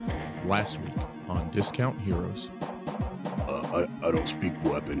last week on Discount Heroes. I don't speak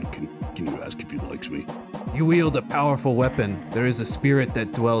weapon. Can you ask if he likes me? You wield a powerful weapon. There is a spirit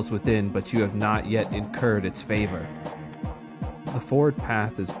that dwells within, but you have not yet incurred its favor. The forward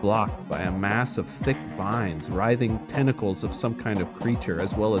path is blocked by a mass of thick vines, writhing tentacles of some kind of creature,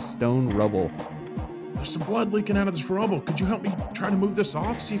 as well as stone rubble. There's some blood leaking out of this rubble. Could you help me try to move this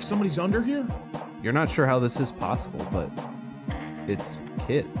off? See if somebody's under here? You're not sure how this is possible, but it's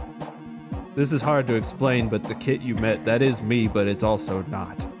Kit. This is hard to explain, but the Kit you met, that is me, but it's also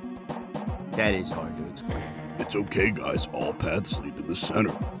not. That is hard to explain. It's okay, guys. All paths lead to the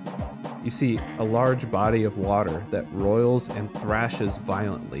center. You see a large body of water that roils and thrashes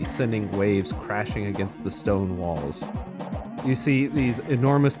violently, sending waves crashing against the stone walls. You see these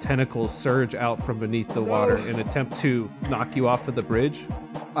enormous tentacles surge out from beneath the water in an attempt to knock you off of the bridge.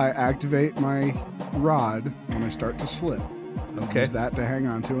 I activate my rod when I start to slip. Okay. Use that to hang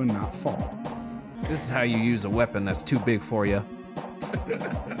on to and not fall. This is how you use a weapon that's too big for you.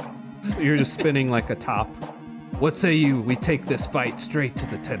 You're just spinning like a top. What say we take this fight straight to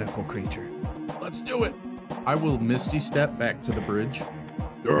the tentacle creature? Let's do it. I will Misty Step back to the bridge.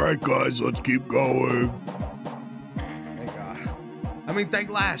 All right, guys, let's keep going. Thank God. Thank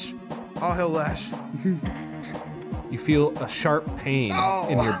Lash. All hell Lash. You feel a sharp pain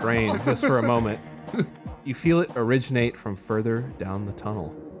in your brain just for a moment. You feel it originate from further down the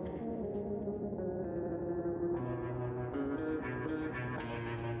tunnel.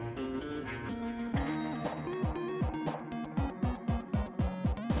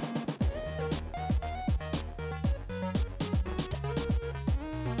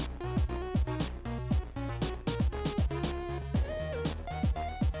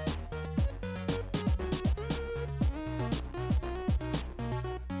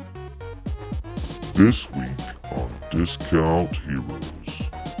 This week on Discount Heroes.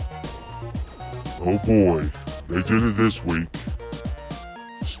 Oh boy, they did it this week.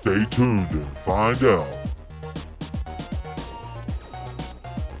 Stay tuned and find out.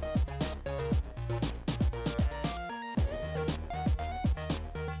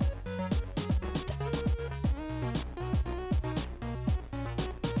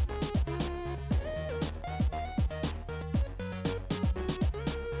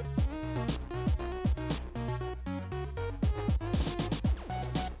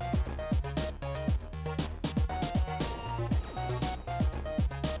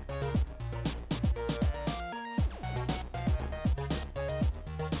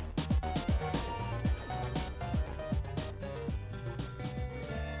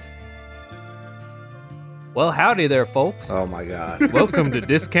 Well, howdy there, folks. Oh my God. Welcome to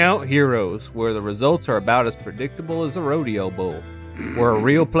Discount Heroes, where the results are about as predictable as a rodeo bull. We're a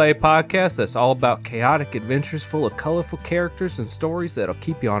real play podcast that's all about chaotic adventures full of colorful characters and stories that'll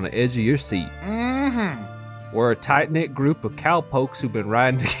keep you on the edge of your seat. Mm-hmm. We're a tight-knit group of cowpokes who've been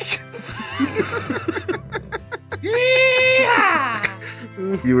riding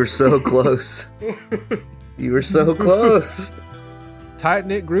You were so close. You were so close.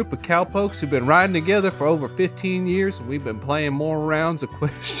 Tight-knit group of cowpokes who've been riding together for over 15 years, and we've been playing more rounds of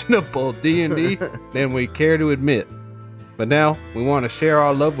questionable D&D than we care to admit. But now, we want to share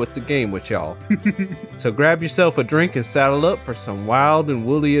our love with the game with y'all. So grab yourself a drink and saddle up for some wild and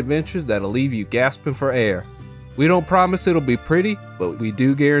woolly adventures that'll leave you gasping for air. We don't promise it'll be pretty, but we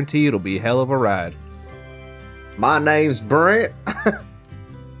do guarantee it'll be a hell of a ride. My name's Brent.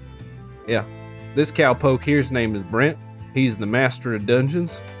 Yeah, this cowpoke here's name is Brent. He's the master of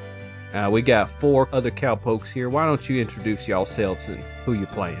dungeons. We got 4 other cowpokes here. Why don't you introduce yourselves and who you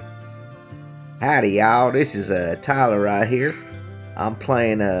playing? Howdy, y'all. This is Tyler right here. I'm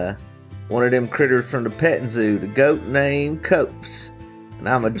playing one of them critters from the petting zoo, the goat named Copes. And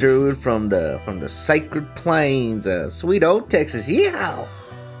I'm a druid from the Sacred Plains, sweet old Texas. Yeehaw!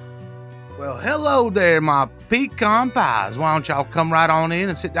 Well, hello there, my pecan pies. Why don't y'all come right on in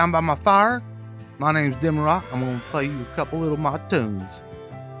and sit down by my fire? My name's Dimrock. I'm going to play you a couple little of my tunes.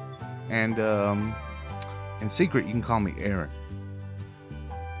 And, in secret, you can call me Aaron.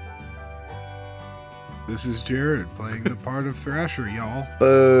 This is Jared playing the part of Thrasher, y'all.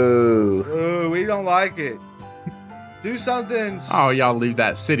 Boo! Ooh, we don't like it. Do something. Oh, y'all leave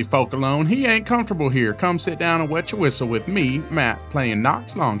that city folk alone. He ain't comfortable here. Come sit down and wet your whistle with me, Matt, playing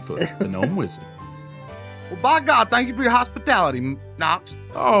Knox Longfoot, the gnome wizard. Well, by God, thank you for your hospitality, Knox.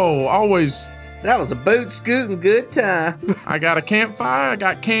 Oh, always. That was a boot scooting good time. I got a campfire, I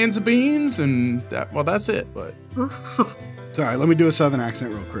got cans of beans, and that's it, but... Sorry, let me do a southern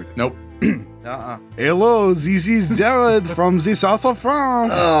accent real quick. Nope. Hello, this is Jared from the south of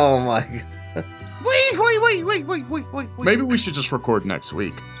France. Oh my God. Wait. Maybe we should just record next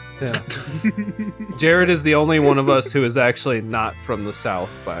week. Yeah. Jared is the only one of us who is actually not from the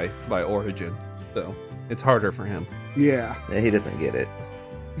South by origin, so it's harder for him. Yeah. Yeah, he doesn't get it.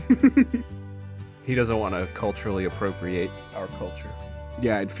 He doesn't want to culturally appropriate our culture.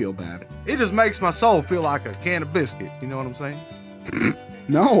 Yeah, I'd feel bad. It just makes my soul feel like a can of biscuits. You know what I'm saying?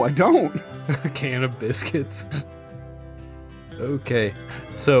 No, I don't. A can of biscuits. Okay,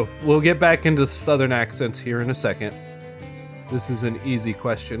 so we'll get back into Southern accents here in a second. This is an easy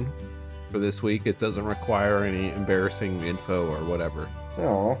question for this week. It doesn't require any embarrassing info or whatever.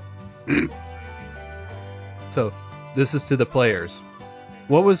 Oh. So, this is to the players.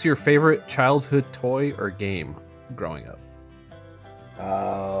 What was your favorite childhood toy or game growing up?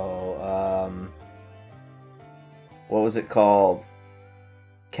 What was it called?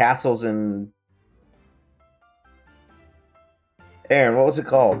 Castles and... Aaron, what was it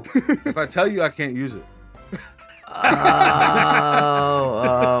called? If I tell you, I can't use it.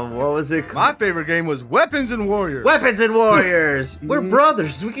 What was it called? My favorite game was Weapons and Warriors. Weapons and Warriors! We're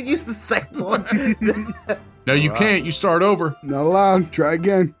brothers. We can use the same one. No, you All right. can't. You start over. Not allowed. Try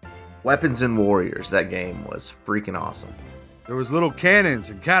again. Weapons and Warriors. That game was freaking awesome. There was little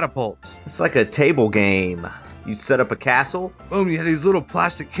cannons and catapults. It's like a table game. You set up a castle. Boom, you had these little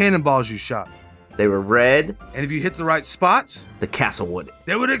plastic cannonballs you shot. They were red. And if you hit the right spots, The castle would.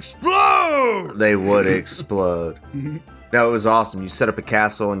 they would explode. They would explode. No, it was awesome. You set up a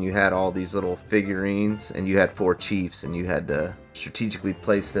castle and you had all these little figurines and you had 4 chiefs and you had to strategically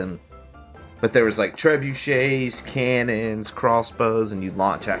place them. But there was like trebuchets, cannons, crossbows, and you'd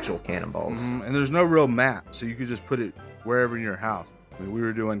launch actual cannonballs. And there's no real map, so you could just put it wherever in your house. I mean, we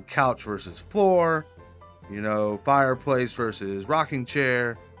were doing couch versus floor, fireplace versus rocking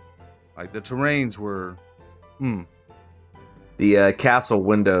chair. Like the terrains were, The castle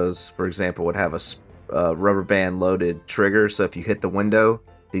windows, for example, would have a rubber band loaded trigger. So if you hit the window,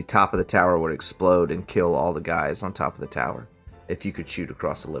 the top of the tower would explode and kill all the guys on top of the tower. If you could shoot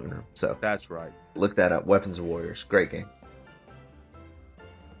across the living room. So That's right. look that up. Weapons of Warriors. Great game.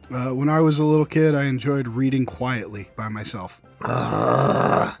 When I was a little kid, I enjoyed reading quietly by myself. It's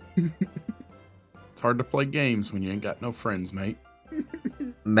hard to play games when you ain't got no friends, mate.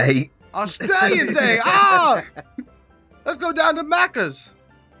 Mate. Australian Day. Ah, let's go down to Macca's,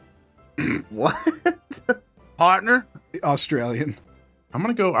 What? partner. Australian. I'm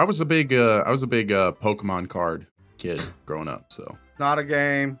gonna go. I was a big Pokemon card kid growing up, so Not a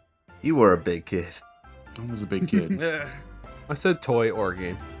game. You were a big kid. I was a big kid. Ugh. I said toy or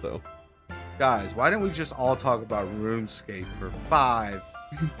game, so Guys, why didn't we just all talk about RuneScape for 5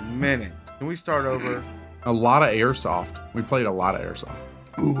 minutes? Can we start over? A lot of airsoft. We played a lot of airsoft.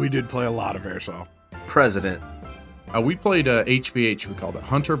 Ooh, we did play a lot of airsoft. President. We played HVH. We called it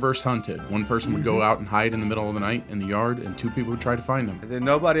Hunter versus Hunted. One person would go out and hide in the middle of the night in the yard, and 2 people would try to find him. And then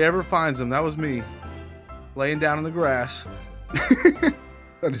nobody ever finds them. That was me, laying down in the grass.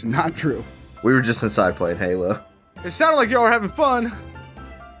 That is not true. We were just inside playing Halo. It sounded like y'all were having fun.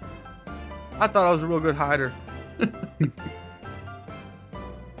 I thought I was a real good hider.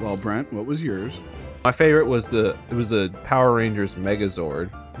 Well, Brent, what was yours? my favorite was a Power Rangers Megazord,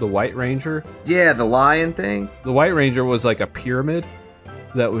 the White Ranger. Yeah, the lion thing. The White Ranger was like a pyramid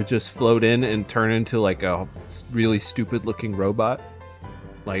that would just float in and turn into like a really stupid looking robot.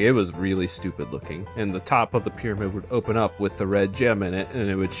 Like, it was really stupid looking. And the top of the pyramid would open up with the red gem in it, and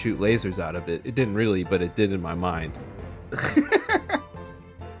it would shoot lasers out of it. It didn't really, but it did in my mind.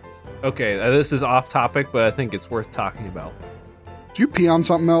 Okay, this is off topic, but I think it's worth talking about. Did you pee on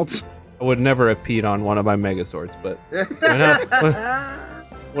something else? I would never have peed on one of my Megazords, but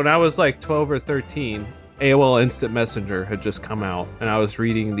when I was like 12 or 13, AOL Instant Messenger had just come out, and I was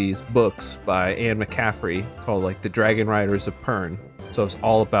reading these books by Anne McCaffrey called like The Dragon Riders of Pern. So it's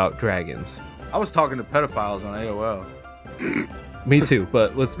all about dragons. I was talking to pedophiles on AOL. Me too,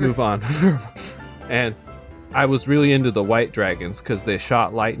 but let's move on. And I was really into the white dragons because they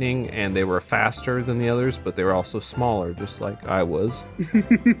shot lightning and they were faster than the others, but they were also smaller, just like I was.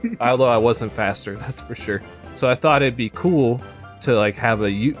 Although I wasn't faster, that's for sure. So I thought it'd be cool to like have a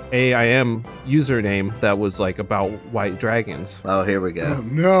AIM username that was like about white dragons. Oh, here we Oh, go.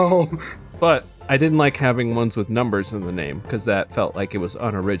 no. But I didn't like having ones with numbers in the name because that felt like it was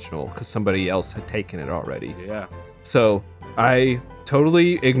unoriginal because somebody else had taken it already. Yeah. So I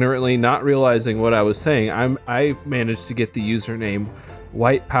totally ignorantly, not realizing what I was saying, I managed to get the username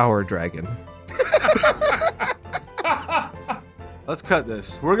White Power Dragon. Let's cut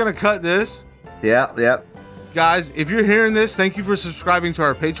this. We're going to cut this. Yep. Guys, if you're hearing this, thank you for subscribing to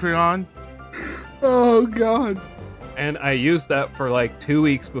our Patreon. Oh, God. And I used that for like 2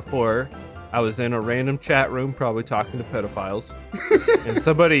 weeks before, I was in a random chat room, probably talking to pedophiles, and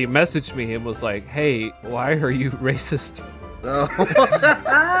somebody messaged me and was like, "Hey, why are you racist?" Oh.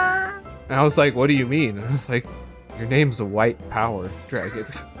 And I was like, "What do you mean?" And I was like, "Your name's a white power dragon."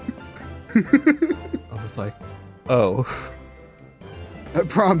 I was like, "Oh." I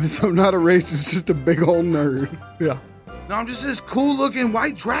promise I'm not a racist, just a big old nerd. Yeah, No, I'm just this cool looking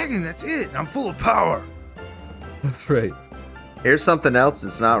white dragon. That's it. I'm full of power. that's right. Here's something else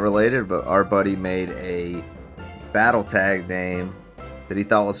that's not related, but our buddy made a battle tag name that he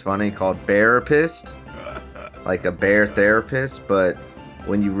thought was funny called Bearapist. Like a bear therapist, but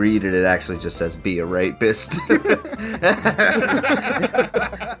when you read it, it actually just says be a rapist.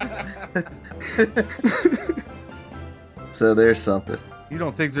 So there's something. You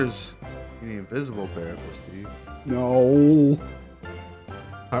don't think there's any invisible therapists, do you? No.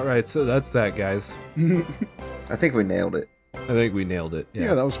 All right, so that's that, guys. I think we nailed it. I think we nailed it.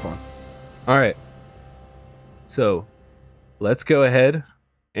 Yeah, that was fun. All right. So, let's go ahead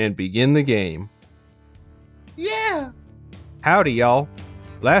and begin the game. Yeah. Howdy, y'all.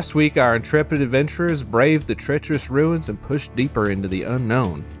 Last week, our intrepid adventurers braved the treacherous ruins and pushed deeper into the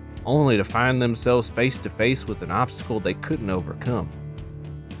unknown, only to find themselves face to face with an obstacle they couldn't overcome.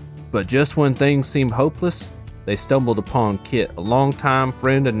 But just when things seemed hopeless, they stumbled upon Kit, a longtime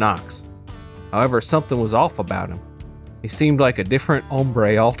friend of Nox. However, something was off about him. He seemed like a different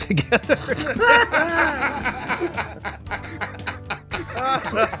hombre altogether.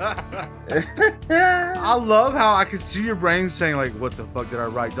 I love how I can see your brain saying, like, what the fuck did I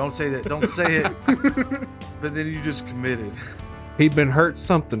write? Don't say that. Don't say it. But then you just committed. He'd been hurt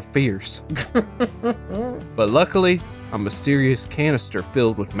something fierce. But luckily, a mysterious canister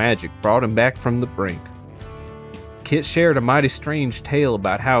filled with magic brought him back from the brink. Kit shared a mighty strange tale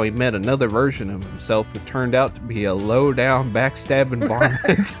about how he met another version of himself who turned out to be a low-down, backstabbing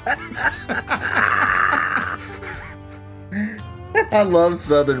varmint. I love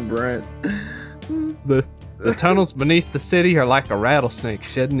Southern Brent. The tunnels beneath the city are like a rattlesnake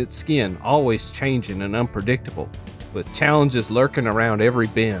shedding its skin, always changing and unpredictable, with challenges lurking around every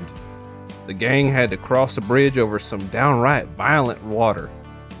bend. The gang had to cross a bridge over some downright violent water,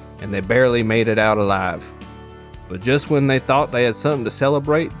 and they barely made it out alive. But just when they thought they had something to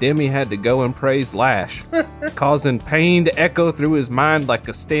celebrate, Demi had to go and praise Lash, causing pain to echo through his mind like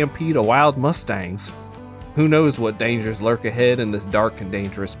a stampede of wild mustangs. Who knows what dangers lurk ahead in this dark and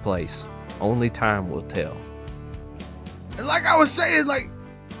dangerous place? Only time will tell. And like I was saying, like,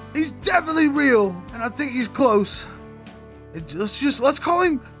 he's definitely real, and I think he's close. Let's call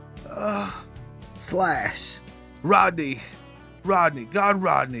him Slash. Rodney. God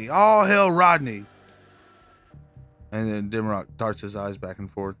Rodney. All hell Rodney. And then Dimrock darts his eyes back and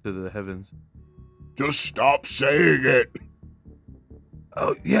forth to the heavens. Just stop saying it.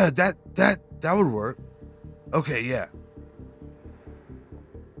 Oh yeah, that would work. Okay, yeah.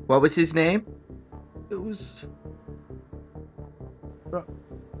 What was his name? It was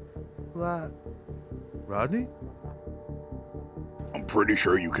Rodney? I'm pretty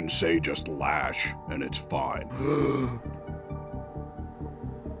sure you can say just Lash, and it's fine.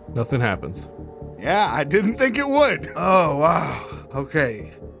 Nothing happens. Yeah, I didn't think it would. Oh wow.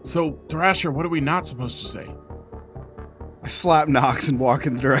 Okay. So, Thrasher, what are we not supposed to say? I slap Nox and walk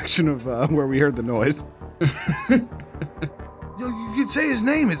in the direction of where we heard the noise. Yo, you can say his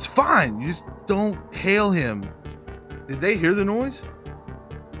name, it's fine. You just don't hail him. Did they hear the noise?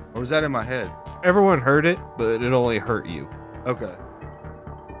 Or was that in my head? Everyone heard it, but it only hurt you. Okay.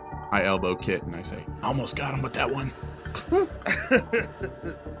 I elbow Kit and I say, almost got him with that one.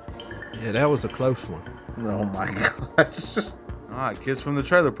 Yeah, that was a close one. Oh my gosh. Alright, kids from the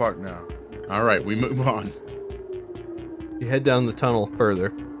trailer park now. All right, we move on. You head down the tunnel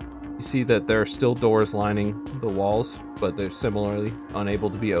further. You see that there are still doors lining the walls, but they're similarly unable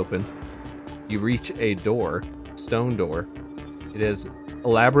to be opened. You reach a door, stone door. It has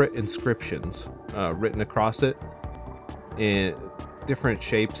elaborate inscriptions written across it in different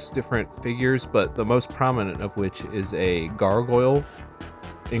shapes, different figures, but the most prominent of which is a gargoyle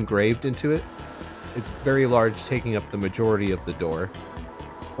engraved into it. It's very large, taking up the majority of the door,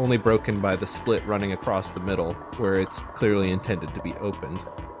 only broken by the split running across the middle, where it's clearly intended to be opened.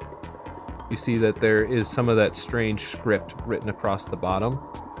 You see that there is some of that strange script written across the bottom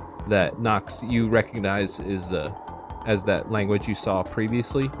that Nox, you recognize is as that language you saw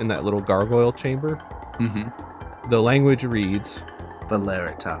previously in that little gargoyle chamber. Mm-hmm. The language reads,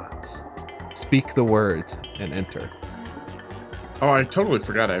 Valeritas. "Speak the words and enter." Oh, I totally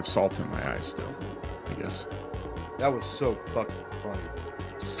forgot I have salt in my eyes still, I guess. That was so fucking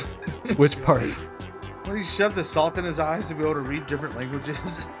funny. Which part? When he shoved the salt in his eyes to be able to read different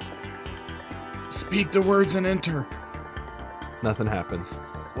languages. Speak the words and enter. Nothing happens.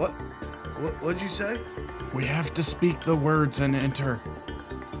 What'd you say? We have to speak the words and enter.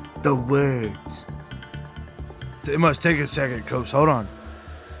 The words. It must take a second, Copes. Hold on.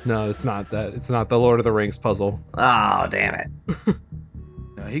 No, it's not that. It's not the Lord of the Rings puzzle. Oh, damn it.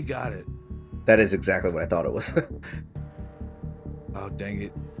 No, he got it. That is exactly what I thought it was. Oh, dang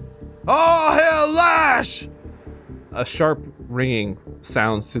it. Oh, hell, Lash! A sharp ringing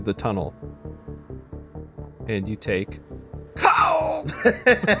sounds through the tunnel. And you take... Oh!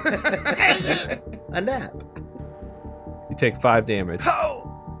 A nap. You take 5 damage.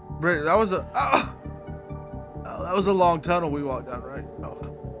 Oh! Brent, that was a... Oh! Oh, that was a long tunnel we walked down, right? Oh.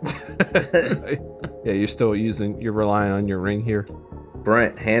 Yeah, you're relying on your ring here.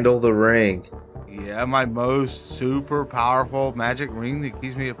 Brent, handle the ring. Yeah, my most super powerful magic ring that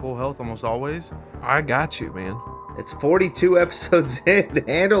keeps me at full health almost always. I got you, man. It's 42 episodes in.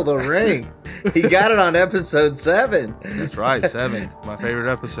 Handle the ring. He got it on episode 7. That's right, 7. My favorite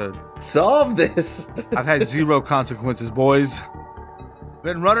episode. Solve this. I've had 0 consequences, boys.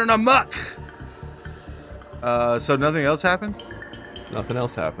 Been running amok. So nothing else happened? Nothing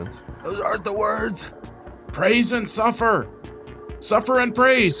else happens. Those aren't the words. Praise and suffer. Suffer and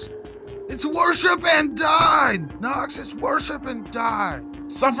praise. It's worship and die. Nox, it's worship and die.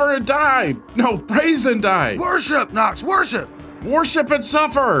 Suffer and die. No, praise and die. Worship, Nox, worship. Worship and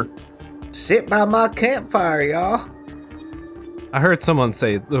suffer. Sit by my campfire, y'all. I heard someone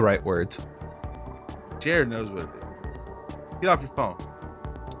say the right words. Jared knows what it is. Get off your phone.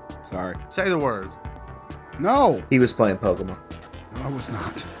 Sorry. Say the words. No, He was playing Pokemon. I was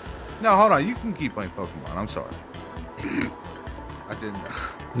not. No, hold on. You can keep playing Pokemon. I'm sorry. I didn't know.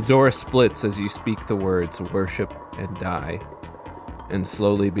 The door splits as you speak the words worship and die, and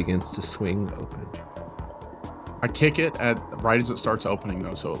slowly begins to swing open. I kick it right as it starts opening,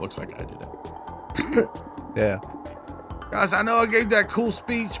 though, so it looks like I did it. Yeah. Guys, I know I gave that cool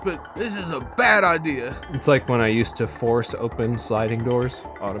speech, but this is a bad idea. It's like when I used to force open sliding doors,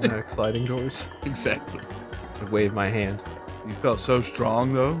 automatic sliding doors. Exactly. I'd wave my hand. You felt so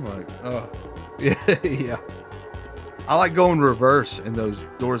strong, though. Like, oh. Yeah, yeah. I like going reverse in those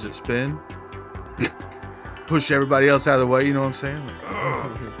doors that spin. Push everybody else out of the way, you know what I'm saying? Like,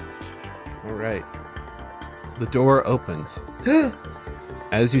 oh. All right. The door opens.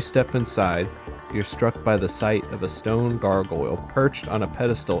 As you step inside, you're struck by the sight of a stone gargoyle perched on a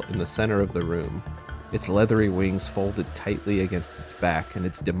pedestal in the center of the room, its leathery wings folded tightly against its back and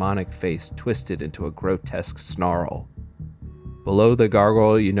its demonic face twisted into a grotesque snarl. Below the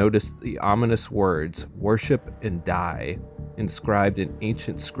gargoyle, you notice the ominous words, worship and die, inscribed in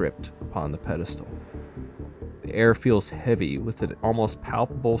ancient script upon the pedestal. The air feels heavy with an almost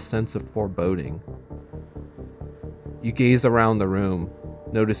palpable sense of foreboding. You gaze around the room,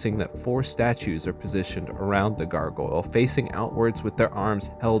 noticing that 4 statues are positioned around the gargoyle, facing outwards with their arms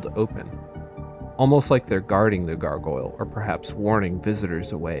held open, almost like they're guarding the gargoyle or perhaps warning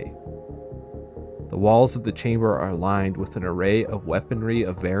visitors away. The walls of the chamber are lined with an array of weaponry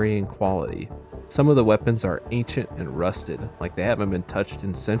of varying quality. Some of the weapons are ancient and rusted, like they haven't been touched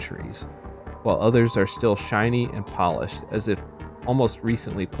in centuries, while others are still shiny and polished, as if almost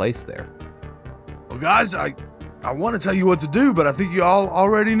recently placed there. Well, guys, I want to tell you what to do, but I think you all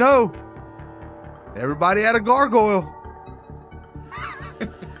already know. Everybody had a gargoyle.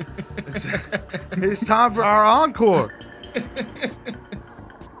 It's time for our encore.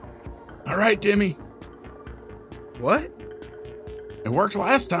 All right, Demi. What? It worked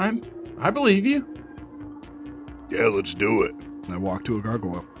last time. I believe you. Yeah, let's do it. I walked to a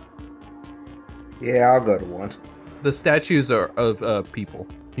gargoyle. Yeah, I'll go to one. The statues are of people,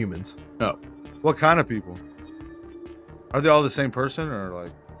 humans. Oh, What kind of people? Are they all the same person or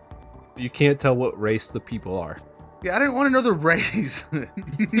like? You can't tell what race the people are. Yeah, I didn't want to know the race.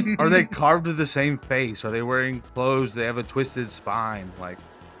 Are they carved with the same face? Are they wearing clothes? They have a twisted spine. Like,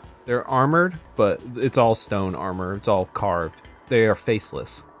 They're armored, but it's all stone armor. It's all carved. They are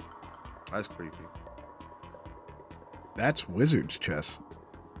faceless. that's creepy. That's wizard's chess.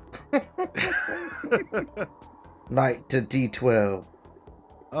 Knight to D12.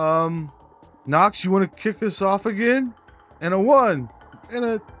 Nox, you want to kick us off again? And a 1, and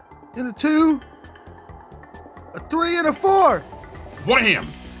a 2, a 3, and a 4. wham!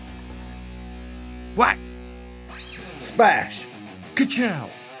 Whack! Smash. Ka-chow!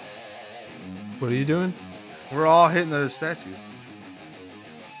 What are you doing? We're all hitting the statues.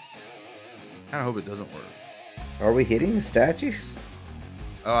 I hope it doesn't work. Are we hitting the statues?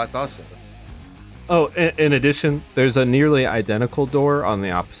 Oh, I thought so. Oh, in addition, there's a nearly identical door on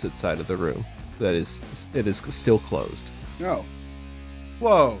the opposite side of the room. It is still closed. No.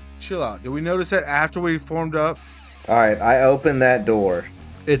 Whoa, chill out. Did we notice that after we formed up? All right, I open that door.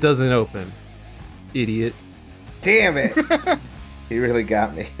 It doesn't open. Idiot. Damn it! He really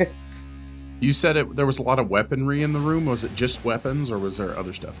got me. You said there was a lot of weaponry in the room. Was it just weapons, or was there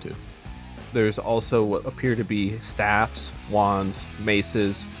other stuff too? There's also what appear to be staffs, wands,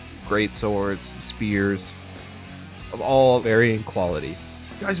 maces, great swords, spears, of all varying quality.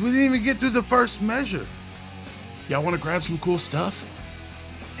 Guys, we didn't even get through the first measure. Y'all want to grab some cool stuff?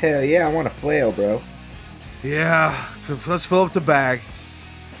 Hell yeah, I want a flail, bro. Yeah, let's fill up the bag.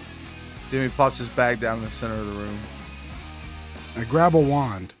 Jimmy pops his bag down in the center of the room. I grab a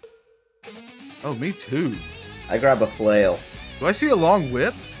wand. Oh, me too. I grab a flail. Do I see a long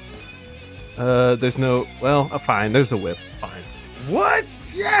whip? There's no, well, fine, there's a whip, fine. What?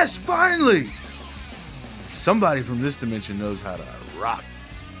 Yes, finally! Somebody from this dimension knows how to rock.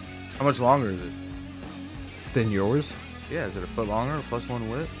 How much longer is it? Then yours? Yeah, is it a foot longer, +1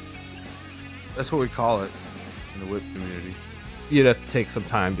 whip? That's what we call it in the whip community. You'd have to take some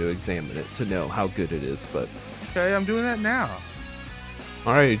time to examine it to know how good it is, but... Okay, I'm doing that now.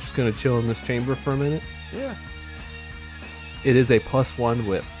 Alright, you're just gonna chill in this chamber for a minute? Yeah. It is a +1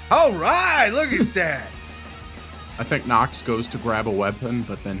 whip. All right, look at that. I think Nox goes to grab a weapon,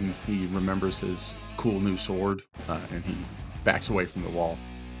 but then he remembers his cool new sword, and he backs away from the wall.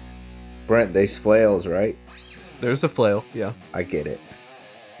 Brent, they's flails, right? There's a flail, yeah. I get it.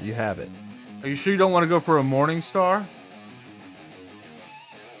 You have it. Are you sure you don't want to go for a Morning Star?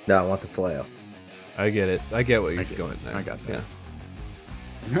 No, I want the flail. I get it. I get what you're I get going it. there. I got that.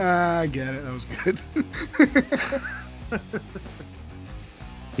 Yeah. I get it. That was good.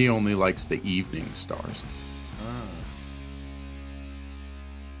 He only likes the evening stars.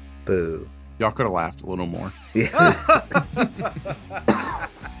 Boo. Y'all could have laughed a little more. Yeah.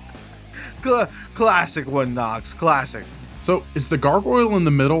 Classic one, Nox. Classic. So, is the gargoyle in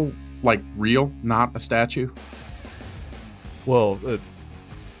the middle, like, real, not a statue? Well, a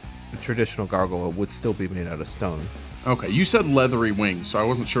traditional gargoyle would still be made out of stone. Okay, you said leathery wings, so I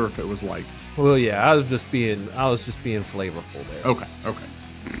wasn't sure if it was like... Well, yeah, I was just being flavorful there. Okay.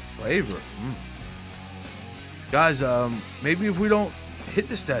 Flavor. Guys, maybe if we don't hit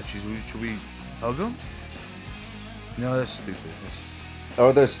the statues, should we hug them? No, that's stupid.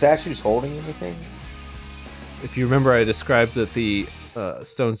 Are those statues holding anything? If you remember, I described that the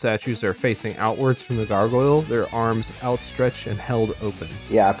stone statues are facing outwards from the gargoyle, their arms outstretched and held open.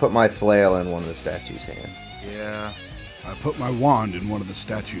 Yeah, I put my flail in one of the statues' hands. Yeah. I put my wand in one of the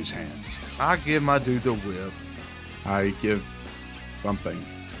statue's hands. I give my dude the whip. I give something.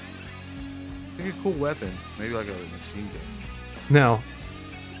 Think a cool weapon. Maybe like a machine gun. Now,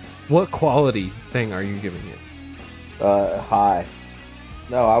 what quality thing are you giving it? High.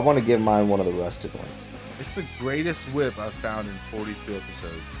 No, I want to give mine one of the rusted ones. It's the greatest whip I've found in 42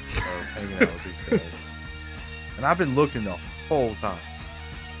 episodes of hanging out with these guys. And I've been looking the whole time.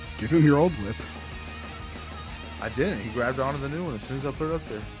 Give him your old whip. I didn't. He grabbed onto the new one as soon as I put it up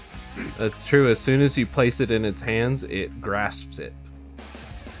there. That's true. As soon as you place it in its hands, it grasps it.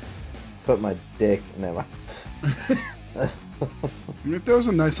 Put my dick in that. If there was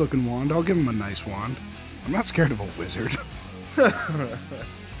a nice looking wand, I'll give him a nice wand. I'm not scared of a wizard.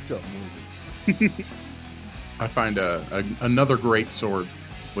 Dumb music. I find another great sword,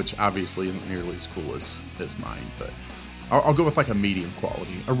 which obviously isn't nearly as cool as mine, but I'll go with like a medium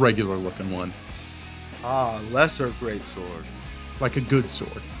quality, a regular looking one. Ah, lesser great sword. Like a good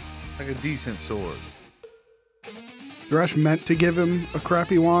sword. Like a decent sword. Thresh meant to give him a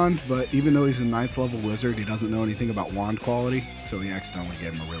crappy wand, but even though he's a 9th level wizard, he doesn't know anything about wand quality, so he accidentally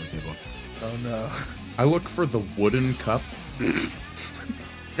gave him a really good one. Oh no. I look for the wooden cup.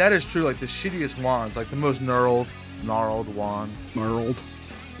 That is true. Like the shittiest wands, like the most gnarled wand. Knurled.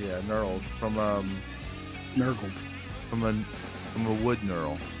 Yeah, gnarled from Nurgled. from a wood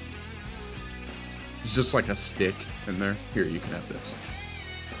knurl. It's just like a stick in there. Here, you can have this.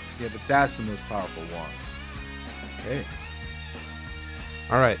 Yeah, but that's the most powerful wand. Okay.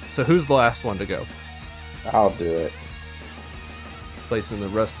 All right, so who's the last one to go? I'll do it. Placing the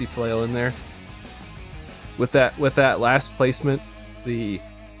rusty flail in there. With that last placement, the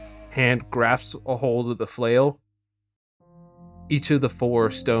hand grasps a hold of the flail. Each of the 4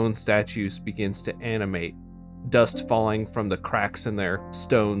 stone statues begins to animate, dust falling from the cracks in their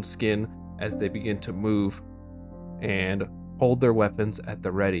stone skin as they begin to move and hold their weapons at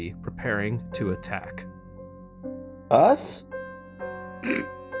the ready, preparing to attack. Us?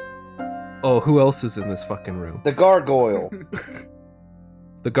 Oh, who else is in this fucking room? The gargoyle.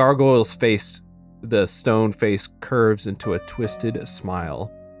 The gargoyle's face, the stone face, curves into a twisted smile.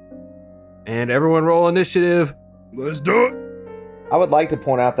 And everyone roll initiative. Let's do it. I would like to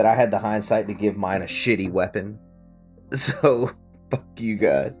point out that I had the hindsight to give mine a shitty weapon. So, fuck you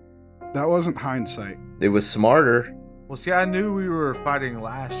guys. That wasn't hindsight. It was smarter. Well, see, I knew we were fighting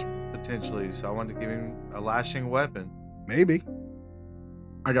Lash potentially, so I wanted to give him a lashing weapon. Maybe.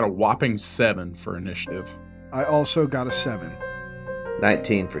 I got a whopping 7 for initiative. I also got a 7.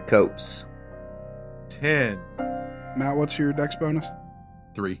 19 for Copes. 10. Matt, what's your dex bonus?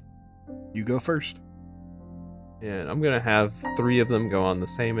 3. You go first. And I'm going to have 3 of them go on the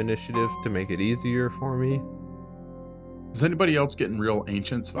same initiative to make it easier for me. Is anybody else getting real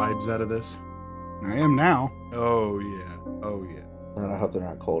Ancients vibes out of this? I am now. Oh, yeah. Oh, yeah. And I hope they're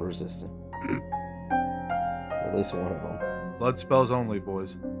not cold resistant. At least one of them. Blood spells only,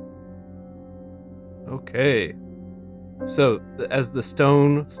 boys. Okay. So, as the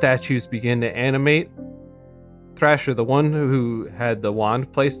stone statues begin to animate, Thrasher, the one who had the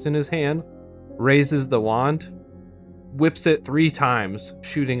wand placed in his hand, raises the wand, whips it 3 times,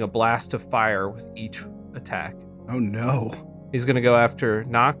 shooting a blast of fire with each attack. Oh no. He's going to go after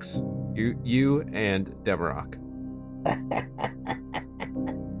Nox, you and Demarok.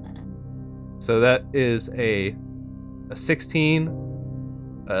 So that is a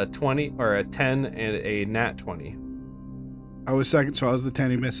 16, a 20, or a 10, and a nat 20. I was second, so I was the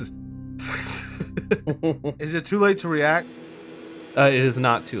 10. He misses. Is it too late to react? It is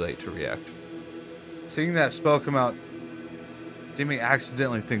not too late to react. Seeing that spell come out, Demi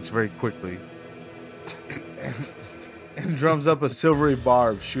accidentally thinks very quickly and drums up a silvery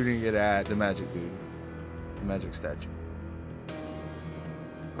barb, shooting it at the magic dude, the magic statue.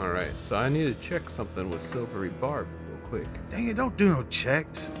 All right, so I need to check something with Silvery Barb real quick. Dang it, don't do no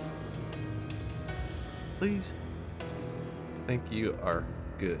checks. Please. I think you are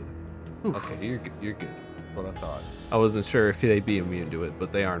good. Oof. Okay, you're good. You're good. What I thought. I wasn't sure if they'd be immune to it,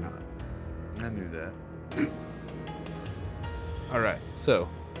 but they are not. I knew that. All right, so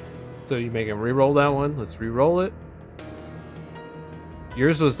you make him re-roll that one. Let's re-roll it.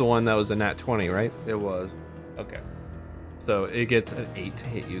 Yours was the one that was a nat 20, right? It was. Okay. So it gets an 8 to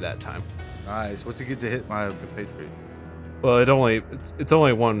hit you that time. Nice. What's it get to hit my Patriot? Well, it's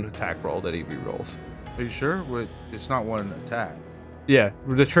only one attack roll that he re-rolls. Are you sure? It's not one attack. Yeah,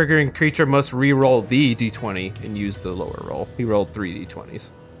 the triggering creature must re-roll the d20 and use the lower roll. He rolled 3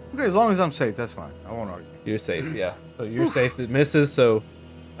 d20s. Okay, as long as I'm safe, that's fine. I won't argue. You're safe, yeah. So you're safe. It misses, so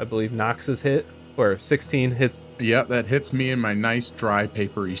I believe Nox is hit, or 16 hits. Yeah, that hits me in my nice, dry,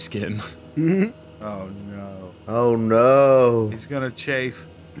 papery skin. Oh no. Oh no. He's gonna chafe.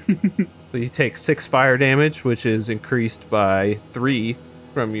 So you take 6 fire damage, which is increased by 3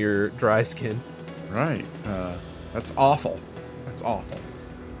 from your dry skin. Right. That's awful. That's awful.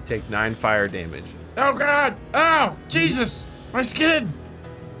 You take 9 fire damage. Oh, God. Oh, Jesus. My skin.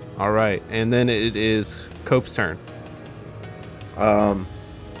 All right, and then it is Cope's turn.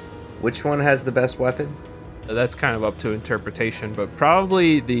 Which one has the best weapon? That's kind of up to interpretation, but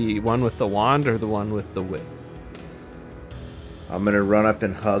probably the one with the wand or the one with the whip. I'm gonna run up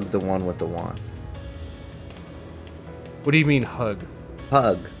and hug the one with the wand. What do you mean hug?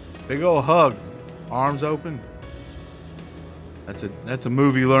 Hug. Big ol' hug. Arms open. That's a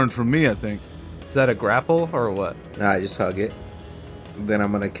move you learned from me, I think. Is that a grapple or what? Nah, I just hug it. Then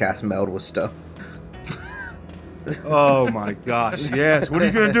I'm gonna cast Meld with Stone. Oh my gosh. Yes. What are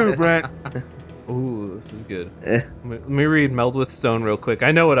you gonna do, Brent? Ooh, this is good. Let me read Meld with Stone real quick.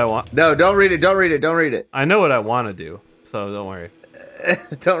 I know what I want. No, don't read it. Don't read it. Don't read it. I know what I want to do, so don't worry.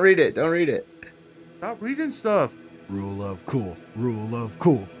 Don't read it. Don't read it. Stop reading stuff. Rule of cool. Rule of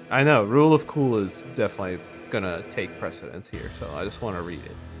cool. I know, Rule of Cool is definitely gonna take precedence here, so I just want to read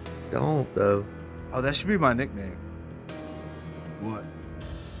it. Don't though. Oh, that should be my nickname. What?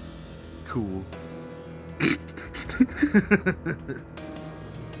 Cool.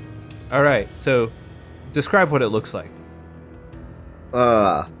 All right, so describe what it looks like.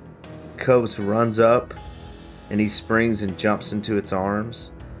 Copes runs up and he springs and jumps into its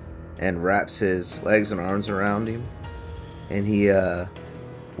arms and wraps his legs and arms around him. And he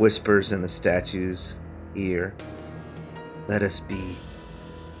whispers in the statue's ear, "Let us be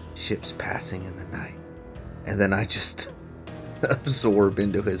ships passing in the night." And then I just absorb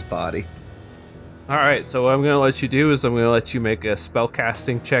into his body. All right, so what I'm going to let you do is I'm going to let you make a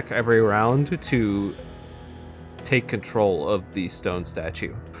spellcasting check every round to take control of the stone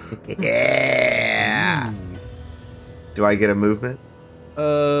statue. Yeah. Do I get a movement?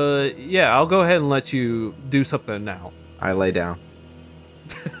 Yeah, I'll go ahead and let you do something now. I lay down.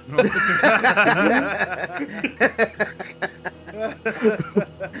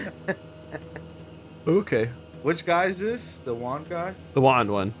 Okay. Which guy is this? The wand guy? The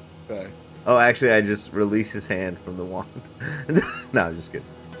wand one. Okay. Oh, actually, I just release his hand from the wand. No, I'm just kidding.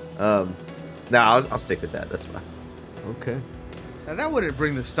 No, I'll stick with that. That's fine. Okay. Now that wouldn't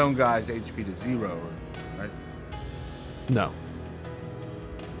bring the stone guy's HP to 0, right? No.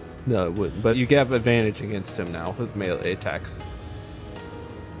 No, it wouldn't. But you have advantage against him now with melee attacks.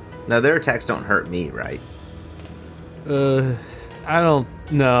 Now, their attacks don't hurt me, right? I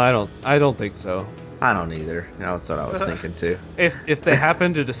don't think so. I don't either. That's what I was thinking, too. If they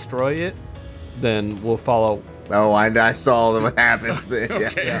happen to destroy it, then we'll follow. Oh, I saw what happens then.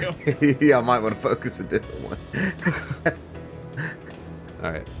 Okay. Yeah, I might want to focus a different one.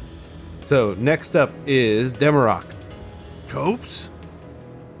 All right. So next up is Demarok. Copes?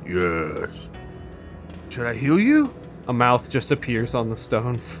 Yes. Should I heal you? A mouth just appears on the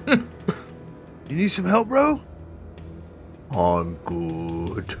stone. You need some help, bro? I'm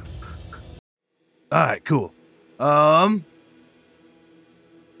good. All right, cool.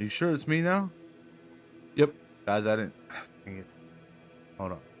 You sure it's me now? Yep. Guys, I didn't. Dang it.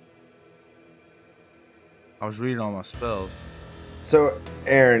 Hold on. I was reading all my spells. So,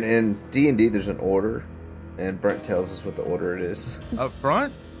 Aaron, in D&D, there's an order, and Brent tells us what the order it is. Up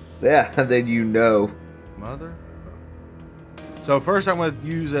front? Yeah, then you know. Mother. So first I'm going to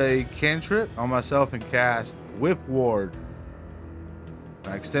use a cantrip on myself and cast Whip Ward.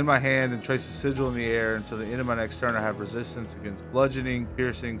 I extend my hand and trace a sigil in the air until the end of my next turn. I have resistance against bludgeoning,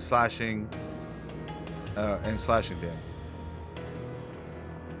 piercing, slashing, and slashing damage.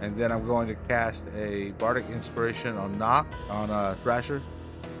 And then I'm going to cast a Bardic Inspiration on Thrasher.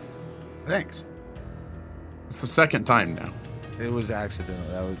 Thanks. It's the second time now. It was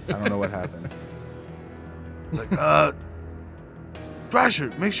accidental. I don't know what happened. It's like,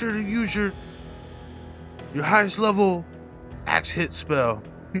 Thrasher, make sure to use your highest level axe hit spell.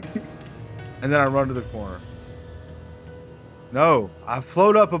 And then I run to the corner. No, I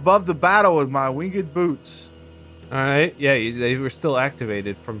float up above the battle with my winged boots. All right. Yeah, they were still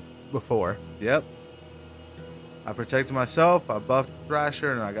activated from before. Yep. I protected myself, I buffed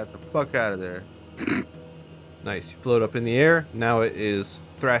Thrasher, and I got the fuck out of there. Nice. You float up in the air. Now it is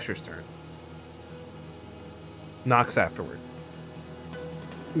Thrasher's turn. Nox afterward.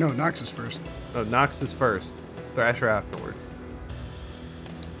 No, Nox is first. Oh, Nox is first. Thrasher afterward.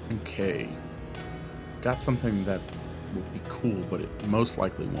 Okay. Got something that would be cool, but it most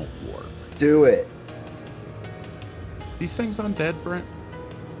likely won't work. Do it. These things undead, Brent?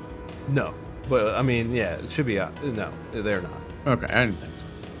 No. But, I mean, yeah, it should be. No, they're not. Okay, I didn't think so.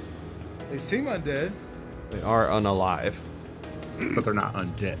 They seem undead. They are unalive. But they're not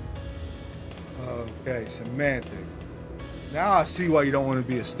undead. Okay, semantic. Now I see why you don't want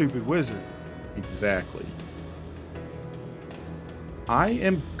to be a stupid wizard. Exactly. I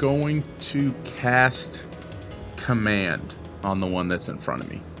am going to cast Command on the one that's in front of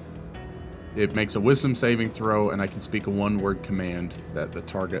me. It makes a wisdom saving throw, and I can speak a one-word command that the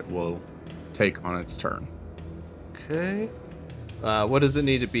target will take on its turn. Okay. What does it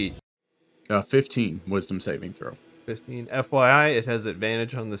need to beat? 15 wisdom saving throw. 15. FYI, it has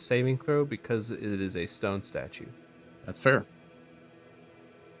advantage on the saving throw because it is a stone statue. That's fair.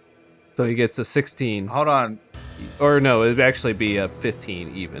 So he gets a 16. Hold on. Or no, it'd actually be a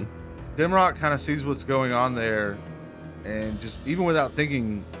 15 even. Dimrock kind of sees what's going on there, and just even without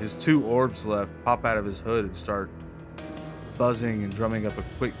thinking, his 2 orbs left pop out of his hood and start buzzing and drumming up a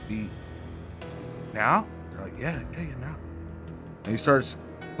quick beat. Now? They're like, yeah, now. And he starts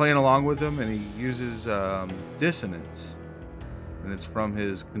playing along with them, and he uses dissonance, and it's from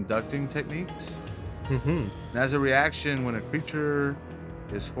his conducting techniques. Mm-hmm. And as a reaction, when a creature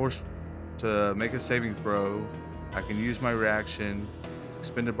is forced to make a saving throw, I can use my reaction,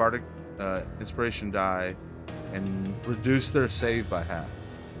 expend a Bardic Inspiration die, and reduce their save by half.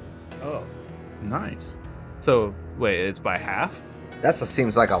 Oh. Nice. So, wait, it's by half? That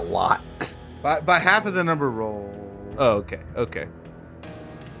seems like a lot. By half of the number roll. Oh, okay.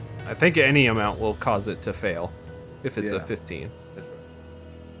 I think any amount will cause it to fail if it's a Yeah. 15.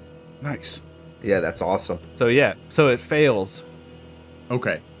 Nice. Yeah, that's awesome. So, yeah, so it fails.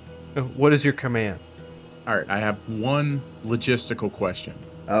 Okay. What is your command? All right. I have one logistical question.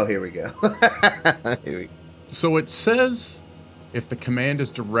 Oh, here we go. Here we go. So it says if the command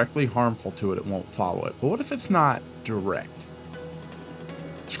is directly harmful to it, it won't follow it. But what if it's not direct?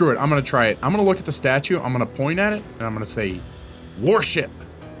 Screw it. I'm going to try it. I'm going to look at the statue. I'm going to point at it, and I'm going to say, warship.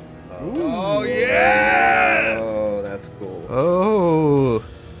 Oh, yeah! Oh, that's cool. Oh,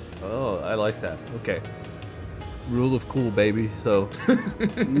 I like that. Okay. Rule of cool, baby. So,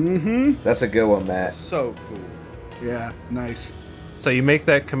 Mm-hmm. That's a good one, Matt. So cool. Yeah, nice. so you make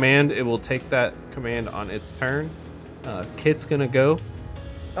that command. It will take that command on its turn. Kit's gonna go.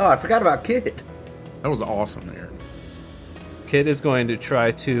 Oh, I forgot about Kid. That was awesome, Aaron. Kid is going to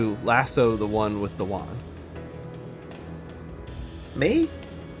try to lasso the one with the wand. Me?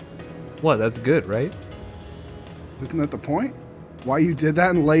 What? That's good, right? Isn't that the point? Why you did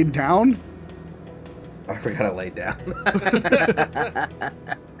that and laid down? I forgot to lay down.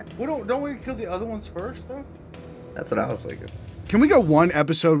 Don't we kill the other ones first, though? That's what I was thinking. Can we go one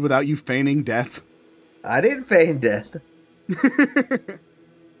episode without you feigning death? I didn't feign death.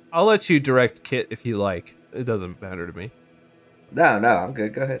 I'll let you direct Kit if you like. It doesn't matter to me. No, I'm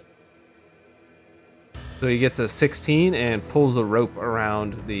good. Go ahead. So he gets a 16 and pulls a rope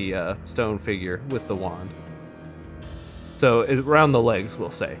around the stone figure with the wand. So it's around the legs,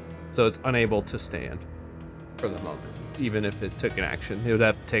 we'll say. So it's unable to stand for the moment. Even if it took an action, it would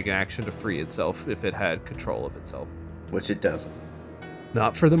have to take an action to free itself if it had control of itself. Which it doesn't.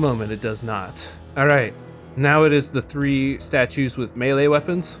 Not for the moment, it does not. All right. Now it is the 3 statues with melee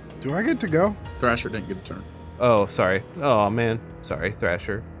weapons. Do I get to go? Thrasher didn't get a turn. Oh, sorry. Oh, man. Sorry,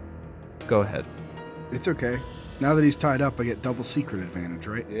 Thrasher. Go ahead. It's okay. Now that he's tied up, I get double secret advantage,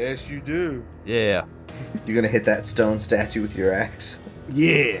 right? Yes, you do. Yeah. You're gonna hit that stone statue with your axe.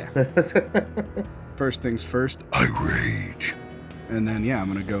 Yeah. First things first, I rage. And then, yeah,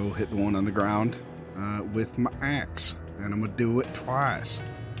 I'm going to go hit the one on the ground with my axe. And I'm going to do it twice.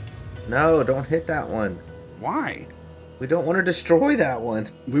 No, don't hit that one. Why? We don't want to destroy that one.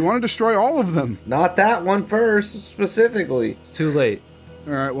 We want to destroy all of them. Not that one first, specifically. It's too late.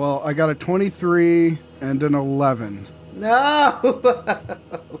 All right, well, I got a 23 and an 11. No!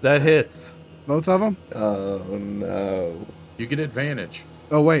 That hits. Both of them? Oh, no. You get advantage.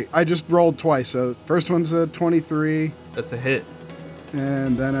 Oh, wait, I just rolled twice. So first one's a 23 That's a hit.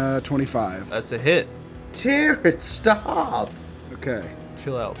 and then a 25. That's a hit. Jared, stop! Okay.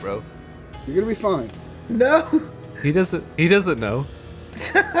 Chill out, bro. You're going to be fine. No! He doesn't know.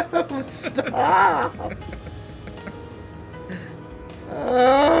 No, stop!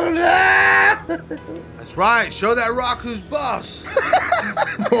 Oh, no! That's right. Show that rock who's boss.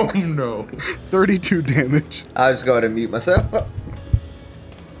 Oh no. 32 damage. I'll just go ahead and mute myself.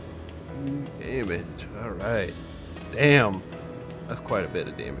 Damage. All right. Damn. That's quite a bit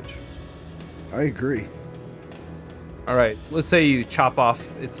of damage. I agree. All right. Let's say you chop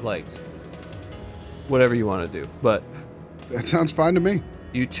off its legs. Whatever you want to do. But That sounds fine to me.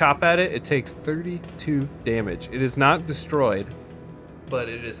 you chop at it, it takes 32 damage. It is not destroyed, but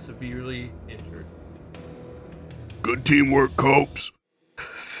it is severely injured. Good teamwork, Copes.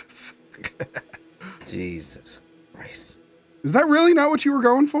 Jesus Christ. Is that really not what you were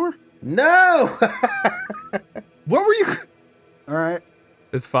going for? No! What were you... All right.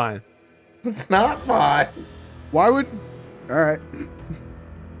 It's fine. It's not fun. Why would... All right.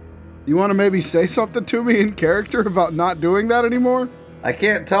 You want to maybe say something to me in character about not doing that anymore? I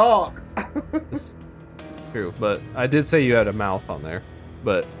can't talk. It's true, but I did say you had a mouth on there.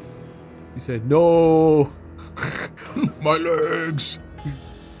 But you said no. My legs.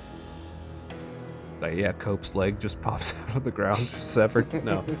 Like, yeah, Cope's leg just pops out of the ground, just severed.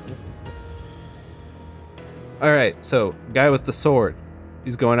 No. All right, so guy with the sword.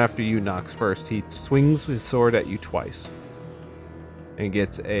 He's going after you, Nox, first. He swings his sword at you twice. And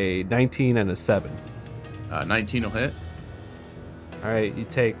gets a 19 and a 7. 19 will hit. All right, you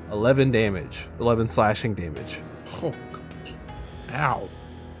take 11 damage. 11 slashing damage. Oh gosh. Ow.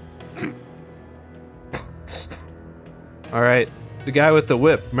 All right, the guy with the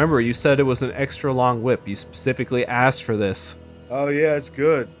whip. Remember, you said it was an extra long whip. You specifically asked for this. Oh, yeah, it's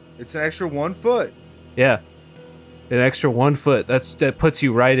good. It's an extra 1 foot. Yeah. An extra 1 foot. That puts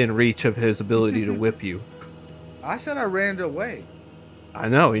you right in reach of his ability to whip you. I said I ran away. I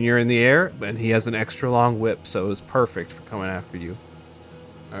know, and you're in the air, and he has an extra long whip, so it was perfect for coming after you.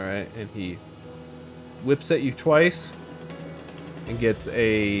 All right, and he whips at you twice and gets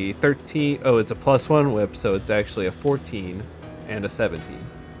a 13. Oh, it's a +1 whip, so it's actually a 14 and a 17.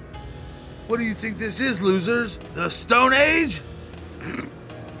 What do you think this is, losers? The Stone Age?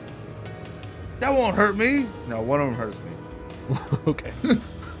 That won't hurt me. No, one of them hurts me. Okay.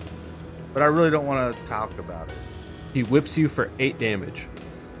 But I really don't want to talk about it. He whips you for 8 damage.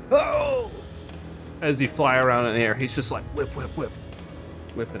 Oh! As you fly around in the air, he's just like, whip, whip, whip.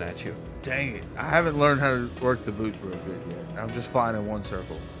 Whipping at you. Dang it. I haven't learned how to work the boots real good yet. I'm just flying in one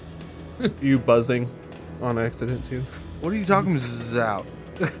circle. You buzzing on accident, too? What are you talking about?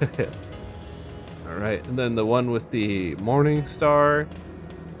 All right, and then the one with the Morning Star,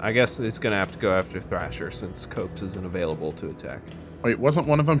 I guess it's going to have to go after Thrasher since Copes isn't available to attack. Wait, wasn't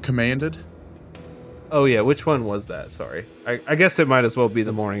one of them commanded? Oh, yeah, which one was that? Sorry. I guess it might as well be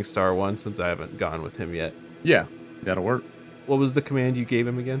the Morning Star one since I haven't gone with him yet. Yeah, that'll work. What was the command you gave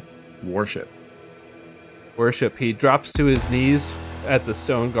him again? Worship. Worship. He drops to his knees at the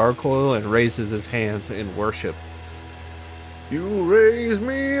stone gargoyle and raises his hands in worship. You raise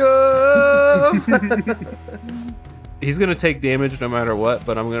me up. He's going to take damage no matter what,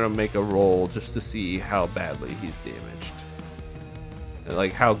 but I'm going to make a roll just to see how badly he's damaged.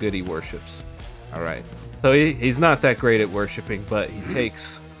 Like how good he worships. All right. So he's not that great at worshiping, but he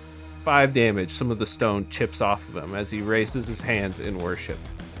takes 5 damage. Some of the stone chips off of him as he raises his hands in worship.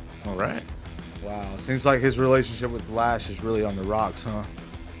 All right. Wow, seems like his relationship with Lash is really on the rocks, huh?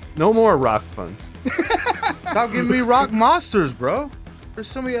 No more rock puns. Stop giving me rock monsters, bro. There's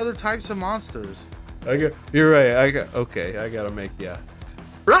so many other types of monsters. You're right. I gotta make, yeah.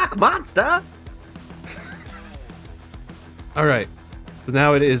 Rock monster. All right. So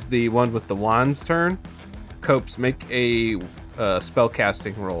now it is the one with the wand's turn. Copes, make a spell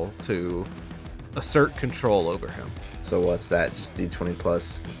casting roll to assert control over him. So what's that? Just D20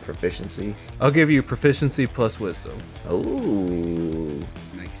 plus proficiency? I'll give you proficiency plus wisdom. Oh.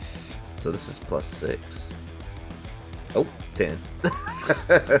 Nice. So this is plus 6. Oh, 10.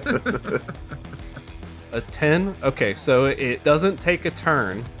 A 10? Okay, so it doesn't take a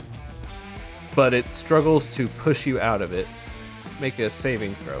turn, but it struggles to push you out of it. Make a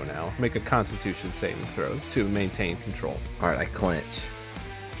saving throw now. Make a constitution saving throw to maintain control. All right, I clench.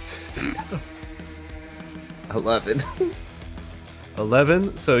 11.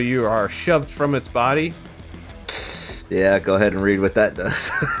 11, so you are shoved from its body. Yeah, go ahead and read what that does.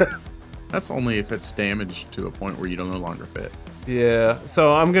 That's only if it's damaged to a point where you don't no longer fit. Yeah,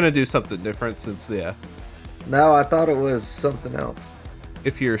 so I'm going to do something different since, yeah. No, I thought it was something else.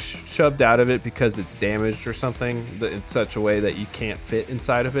 If you're shoved out of it because it's damaged or something in such a way that you can't fit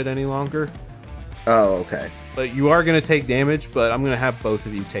inside of it any longer. Oh, okay. But you are going to take damage, but I'm going to have both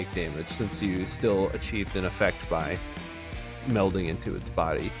of you take damage since you still achieved an effect by melding into its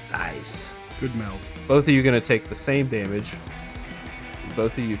body. Nice. Good meld. Both of you are going to take the same damage.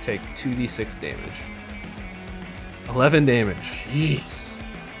 Both of you take 2d6 damage. 11 damage. Jeez.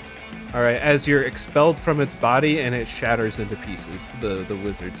 All right, as you're expelled from its body and it shatters into pieces, the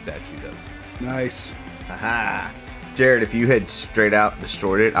wizard statue does. Nice. Aha. Jared, if you had straight out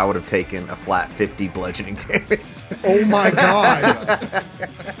destroyed it, I would have taken a flat 50 bludgeoning damage. Oh my god.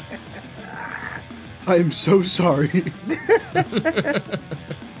 I am so sorry.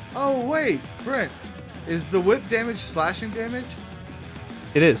 Oh, wait, Brent. Is the whip damage slashing damage?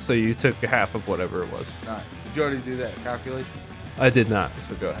 It is, so you took half of whatever it was. Nice. Did you already do that calculation? I did not,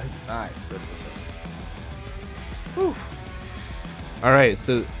 so go ahead. Nice, that's what's up. All right,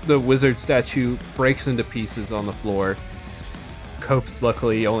 so the wizard statue breaks into pieces on the floor. Copes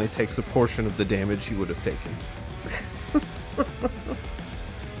luckily only takes a portion of the damage he would have taken.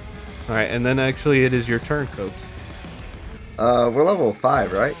 All right, and then actually it is your turn, Copes. We're level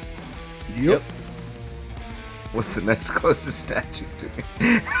 5, right? Yep. What's the next closest statue to me?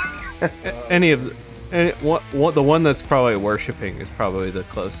 Any of the, what the one that's probably worshiping is probably the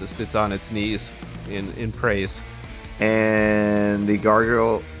closest. It's on its knees in praise. And the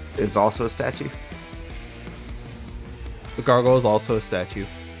gargoyle is also a statue? The gargoyle is also a statue.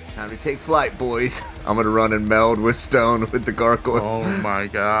 Time to take flight, boys. I'm gonna run and meld with stone with the gargoyle. Oh my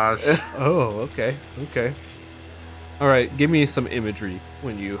gosh. Oh, okay. All right, give me some imagery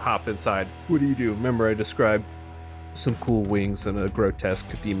when you hop inside. What do you do? Remember I described some cool wings and a grotesque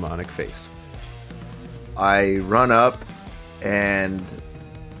demonic face. I run up and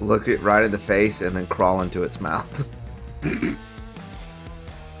look it right in the face and then crawl into its mouth. Do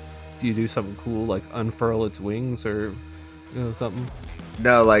you do something cool like unfurl its wings or something?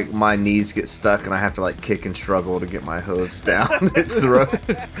 No, like my knees get stuck and I have to like kick and struggle to get my hooves down its throat.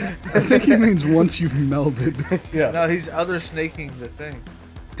 I think he means once you've melded. Yeah. No, he's other snaking the thing.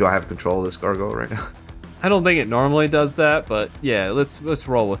 Do I have control of this gargoyle right now? I don't think it normally does that, but yeah, let's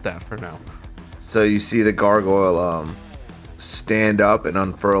roll with that for now. So you see the gargoyle stand up and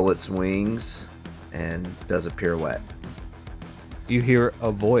unfurl its wings and does a pirouette. You hear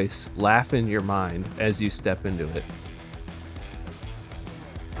a voice laugh in your mind as you step into it.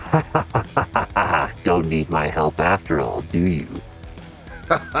 Don't need my help after all, do you?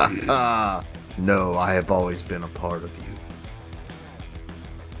 No, I have always been a part of you.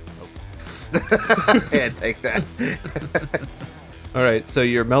 Yeah, take that. All right, so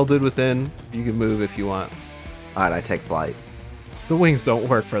you're melded within. You can move if you want. All right, I take flight. The wings don't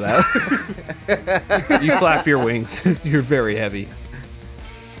work for that. You flap your wings. You're very heavy.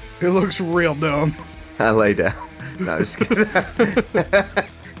 It looks real dumb. I lay down. No, just kidding.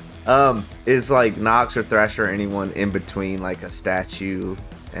 Is like Nox or Thrasher or anyone in between like a statue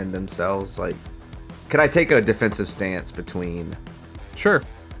and themselves? Like, Can I take a defensive stance between? Sure.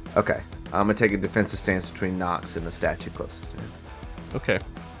 Okay, I'm gonna take a defensive stance between Nox and the statue closest to him. Okay.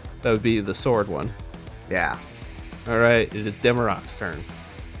 That would be the sword one. Yeah. All right. It is Demarok's turn.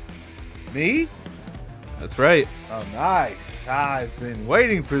 Me? That's right. Oh, nice. I've been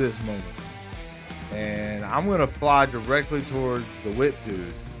waiting for this moment. And I'm going to fly directly towards the whip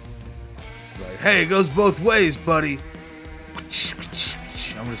dude. Like, hey, it goes both ways, buddy.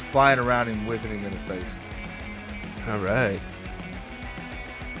 I'm just flying around him, whipping him in the face. All right.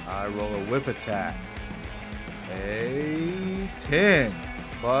 I roll a whip attack. A 10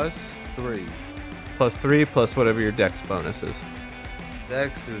 plus 3. Plus 3 plus whatever your dex bonus is.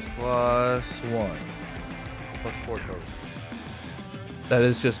 Dex is plus 1. Plus 4 total. That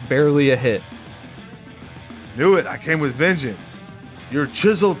is just barely a hit. Knew it. I came with vengeance. Your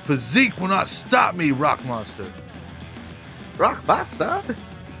chiseled physique will not stop me, Rock Monster. Rock Monster.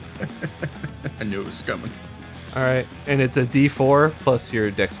 I knew it was coming. All right. And it's a d4 plus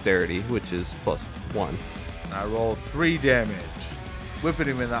your dexterity, which is plus 1. And I roll 3 damage, whipping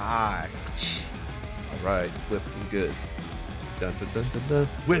him in the eye. All right. Whipping good. Dun, dun, dun, dun, dun.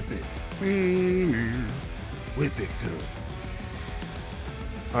 Whip it. Whip it good.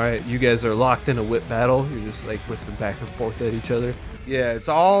 All right. You guys are locked in a whip battle. You're just like whipping back and forth at each other. Yeah, it's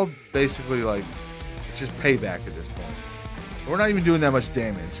all basically like, it's just payback at this point. We're not even doing that much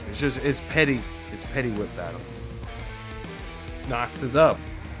damage. It's petty. It's petty whip battle. Nox is up.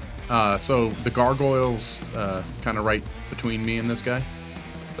 So the gargoyles kind of right between me and this guy.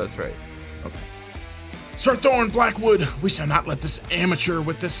 That's right. Okay. Sir Thorn Blackwood, we shall not let this amateur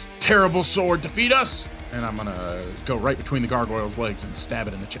with this terrible sword defeat us. And I'm gonna go right between the gargoyle's legs and stab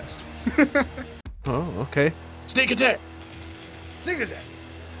it in the chest. Oh, okay. Sneak attack. Sneak attack.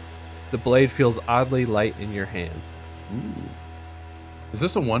 The blade feels oddly light in your hands. Ooh. Is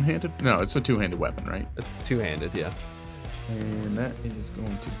this a one-handed? No, it's a two-handed weapon, right? It's two-handed, yeah. And that is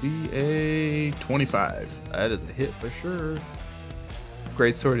going to be a 25. That is a hit for sure.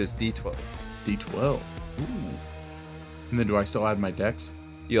 Greatsword is D12. D12. Ooh. And then do I still add my dex?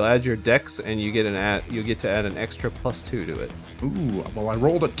 You'll add your dex, and you get to add an extra +2 to it. Ooh, well, I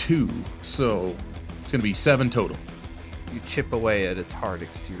rolled a 2, so it's gonna be 7 total. You chip away at its hard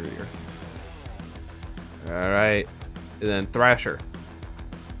exterior. All right, and then Thrasher.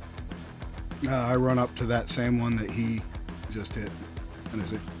 I run up to that same one that he just hit, and I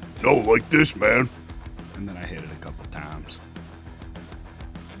say, No, like this, man. and then I hit it a couple times.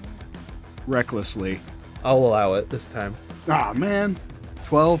 Recklessly. I'll allow it this time. Ah, man.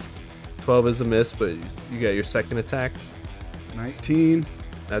 12, 12 is a miss, but you got your second attack. 19,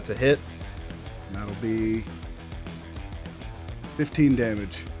 That's a hit. and that'll be 15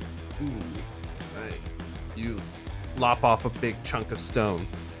 damage. Right. You lop off a big chunk of stone.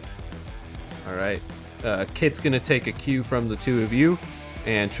 All right. Kit's gonna take a cue from the two of you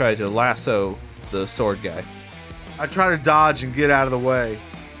and try to lasso the sword guy. I try to dodge and get out of the way.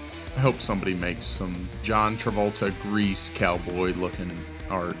 I hope somebody makes some John Travolta Grease cowboy looking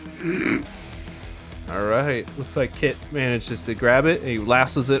art. All right. Looks like Kit manages to grab it, and he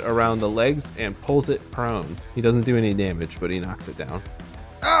lassos it around the legs and pulls it prone. He doesn't do any damage, but he knocks it down.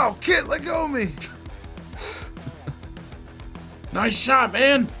 Oh, Kit, let go of me. Nice shot,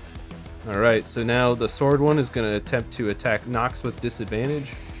 man. All right. So now the sword one is going to attempt to attack Nox with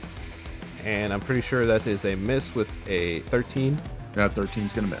disadvantage, and I'm pretty sure that is a miss with a 13. That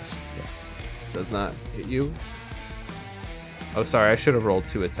 13's gonna miss. Yes. Does not hit you. Oh, sorry. I should have rolled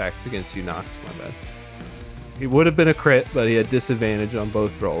 2 attacks against you, Nox. My bad. He would have been a crit, but he had disadvantage on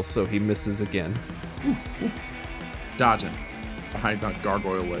both rolls, so he misses again. Dodging behind that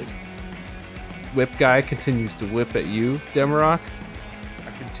gargoyle leg. Whip guy continues to whip at you, Demarok.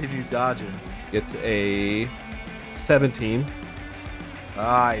 I continue dodging. Gets a 17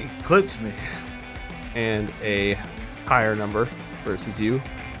 Ah, he clips me. and a higher number versus you.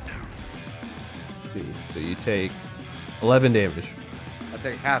 Let's see. So you take 11 damage. I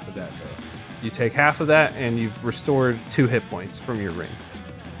take half of that, though. You take half of that, and you've restored 2 hit points from your ring.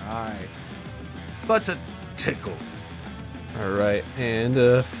 Nice. But to tickle. All right,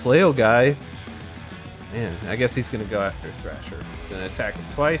 and flail guy. Man, I guess he's gonna go after Thrasher. Gonna attack him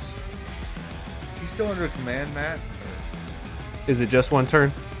twice. Is he still under command, Matt? Or- Is it just one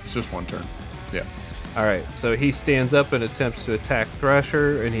turn? It's just one turn. Yeah. All right, so he stands up and attempts to attack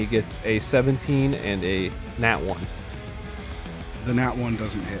Thrasher, and he gets a 17 and a nat 1. The nat 1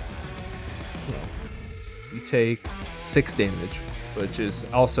 doesn't hit. You take 6 damage, which is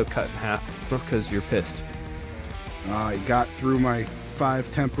also cut in half because you're pissed. I got through my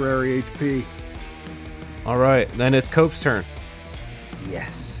 5 temporary HP. All right, then it's Cope's turn.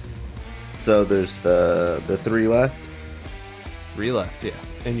 Yes. So there's the 3 left. 3 left, yeah.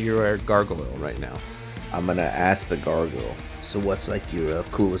 And you're a gargoyle right now. I'm gonna ask the gargoyle. So what's like your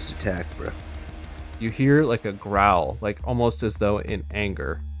coolest attack, bro? You hear like a growl, like almost as though in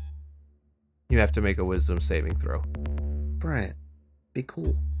anger. You have to make a wisdom saving throw. Bryant, be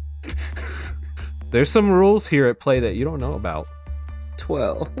cool. There's some rules here at play that you don't know about.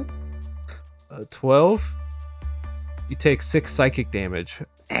 12. 12. You take 6 psychic damage.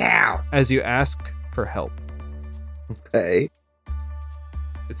 Ow! As you ask for help. Okay.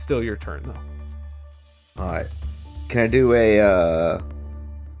 It's still your turn though. Alright. Can I do a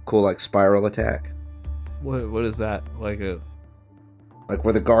cool like spiral attack? What is that? Like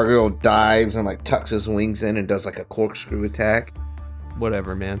where the gargoyle dives and like tucks his wings in and does like a corkscrew attack?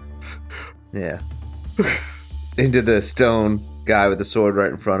 whatever, man. Yeah. Into the stone guy with the sword right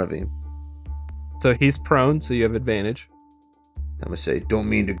in front of him. So he's prone, so you have advantage. I'm gonna say, don't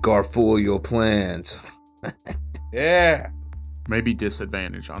mean to garfool your plans. Yeah. Maybe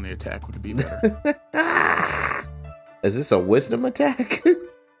disadvantage on the attack would be better. Is this a wisdom attack?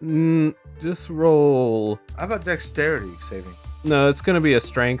 Just roll. How about dexterity saving? No, it's going to be a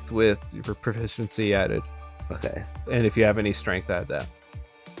strength with your proficiency added. Okay. And if you have any strength, add that.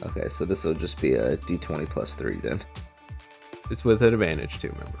 Okay, so this will just be a d20 plus 3 then. It's with an advantage too,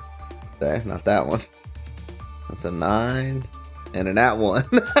 remember. Okay, not that one. That's a 9 and a nat 1.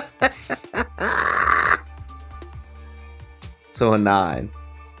 So a 9.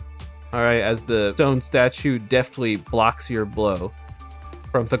 All right, as the stone statue deftly blocks your blow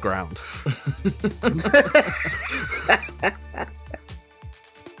from the ground.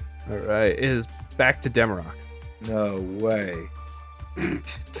 All right, it is back to Demarok. No way.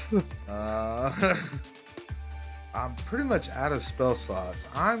 I'm pretty much out of spell slots.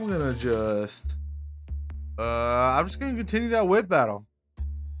 I'm gonna just continue that whip battle.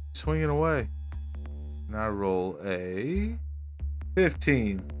 Swinging away. And I roll a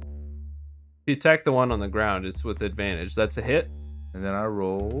 15. You attack the one on the ground, it's with advantage. That's a hit. And then I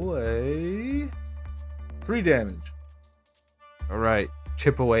roll a 3 damage. All right,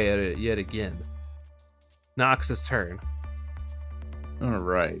 chip away at it yet again. Nox's turn. All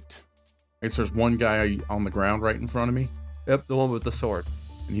right. I guess there's one guy on the ground right in front of me, Yep, the one with the sword.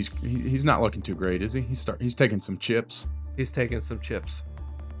 and he's not looking too great, is he? He's taking some chips. He's taking some chips.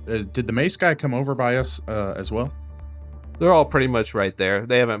 Did the mace guy come over by us as well? They're all pretty much right there.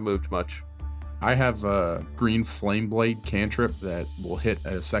 They haven't moved much. I have a green flame blade cantrip that will hit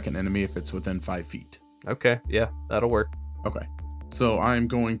a second enemy if it's within 5 feet. Okay, yeah, that'll work. Okay. So I'm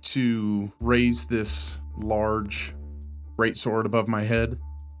going to raise this large greatsword above my head,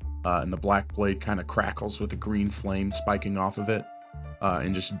 and the black blade kind of crackles with a green flame spiking off of it,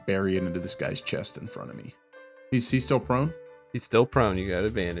 and just bury it into this guy's chest in front of me. He's still prone? He's still prone. You got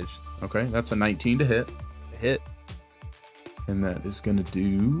advantage. Okay, that's a 19 to hit. Hit. And that is going to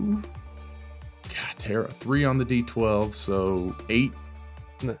do... God, Tara, 3 on the D12, so 8.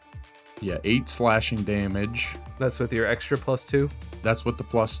 No. Yeah, 8 slashing damage. That's with your extra +2. That's with the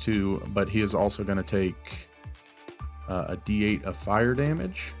 +2, but he is also going to take a D8 of fire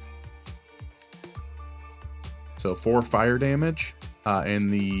damage. So 4 fire damage. And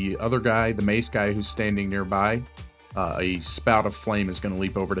the other guy, the mace guy who's standing nearby, a spout of flame is going to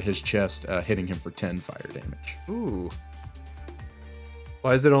leap over to his chest, hitting him for 10 fire damage. Ooh.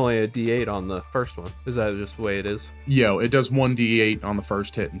 Why is it only a D8 on the first one? Is that just the way it is? Yeah, it does 1 D8 on the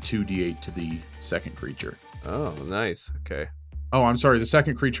first hit and 2 D8 to the second creature. Oh, nice. Okay. Oh, I'm sorry. The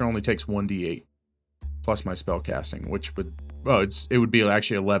second creature only takes 1 D8 plus my spell casting, which would it would be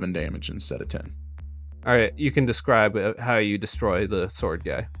actually 11 damage instead of 10. All right, you can describe how you destroy the sword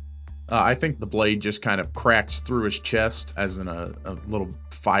guy. I think the blade just kind of cracks through his chest, as in a little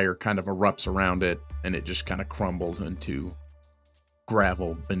fire kind of erupts around it, and it just kind of crumbles into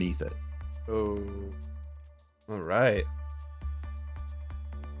gravel beneath it. Oh. All right.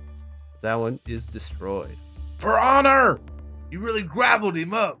 That one is destroyed. For honor! You really graveled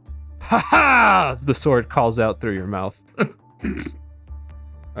him up. Ha ha! The sword calls out through your mouth.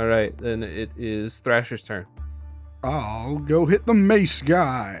 All right, then it is Thrasher's turn. I'll go hit the mace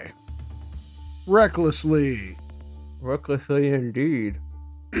guy. Recklessly. Recklessly indeed.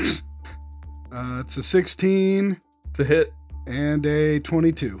 It's a 16 It's a hit. and a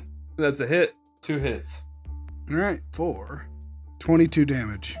 22. That's a hit. 2 hits. All right, 4. 22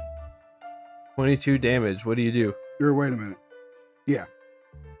 damage. 22 damage. What do you do? Or wait a minute.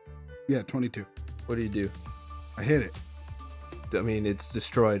 Yeah, 22. What do you do? I hit it. I mean, it's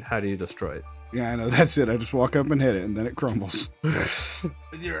destroyed. How do you destroy it? Yeah, I know. That's it. I just walk up and hit it, and then it crumbles. With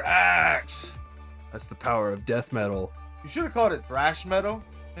your axe. That's the power of death metal. You should have called it thrash metal,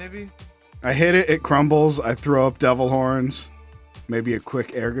 maybe. I hit it. It crumbles. I throw up devil horns. Maybe a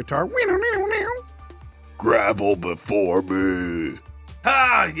quick air guitar. Gravel before me.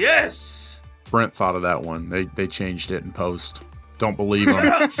 Ah, yes! Brent thought of that one. They changed it in post. Don't believe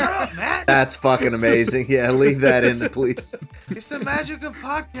him. Shut up, Matt! That's fucking amazing. Yeah, leave that in, please. It's the magic of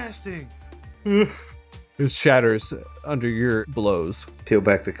podcasting. It shatters under your blows. Peel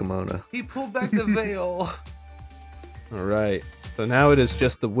back the kimono. He pulled back the veil. All right. So now it is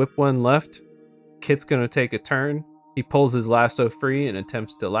just the whip one left. Kit's going to take a turn. He pulls his lasso free and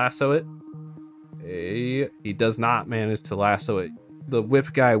attempts to lasso it. He does not manage to lasso it. The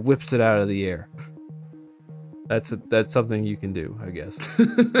whip guy whips it out of the air. That's something you can do, I guess.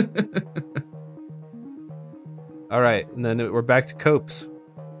 All right, and then we're back to Copes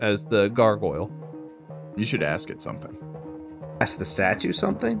as the gargoyle. You should ask it something. Ask the statue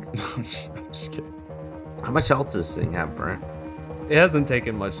something? I'm just kidding. How much health does this thing have, Brent? It hasn't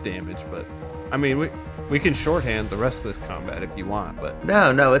taken much damage, but I mean, we can shorthand the rest of this combat if you want, but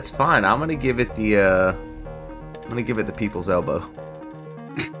No, it's fine. I'm gonna give it the people's elbow.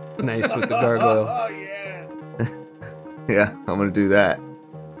 nice with the gargoyle. Oh, yeah. Yeah, I'm gonna do that.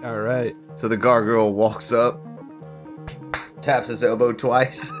 All right. So the gargoyle walks up, taps his elbow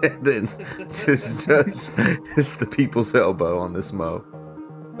twice, and then just hits the people's elbow on this mo.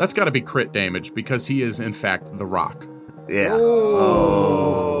 That's got to be crit damage because he is, in fact, the Rock. Yeah.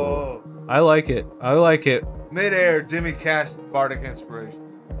 Oh. I like it. Mid-air, Demi cast Bardic Inspiration.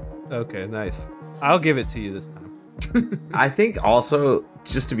 Okay, nice. I'll give it to you this time. I think also,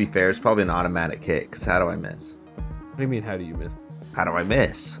 just to be fair, it's probably an automatic hit, because how do I miss? What do you mean, how do you miss? How do I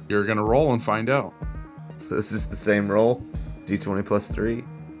miss? You're going to roll and find out. So this is the same roll? D20 plus 3?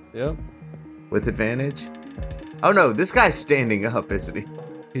 Yep. With advantage? Oh no, this guy's standing up, isn't he?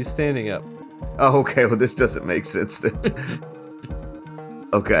 He's standing up. Oh, okay, well this doesn't make sense then.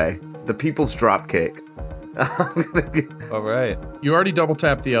 Okay, the people's drop kick. All right. You already double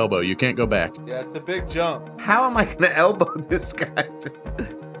tapped the elbow. You can't go back. Yeah, it's a big jump. How am I gonna elbow this guy?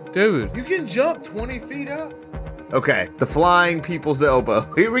 Dude, You can jump 20 feet up. Okay, the flying people's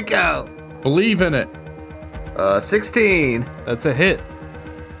elbow. Here we go. Believe in it. 16. that's a hit.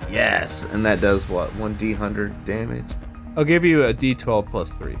 Yes, and that does what? 1d100 damage? I'll give you a D12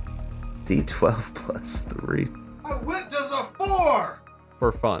 plus 3 D12 plus 3. My whip does a 4.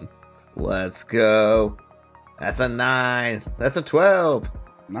 for fun. Let's go. That's a 9. That's a 12.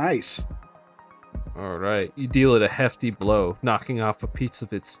 Nice. All right. You deal it a hefty blow, knocking off a piece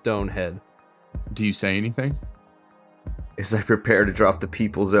of its stone head. Do you say anything? As I prepare to drop the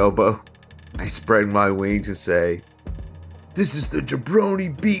people's elbow, I spread my wings and say, "This is the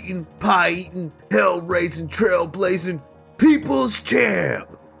jabroni beating, pie eating, hell raising, trailblazing people's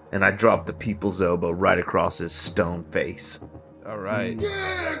champ!" And I drop the people's elbow right across his stone face. All right.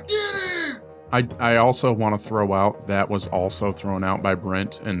 Yeah, get him! I also want to throw out that was also thrown out by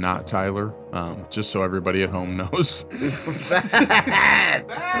Brent and not Tyler, just so everybody at home knows. Matt!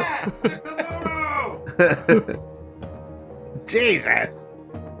 Get the mono! Jesus!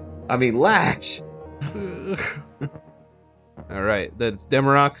 I mean, Lash! All right. That's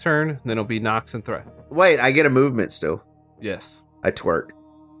Demarok's turn. Then it'll be Nox and Threat. Wait, I get a movement still. Yes. I twerk.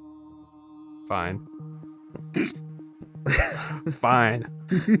 Fine. Fine.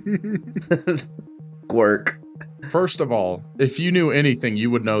 Work. First of all, if you knew anything, you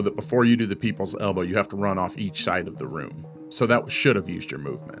would know that before you do the people's elbow, you have to run off each side of the room. So that should have used your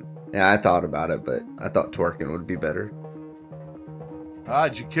movement. Yeah, I thought about it, but I thought twerking would be better. Ah,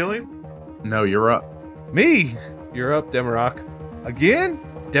 did you kill him? No, you're up. Me? You're up, Demarok. Again?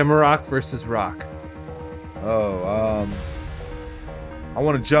 Demarok versus Rock. Oh, I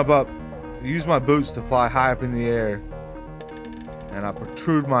want to jump up, use my boots to fly high up in the air, and I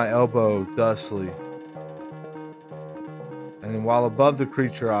protrude my elbow thusly. And then while above the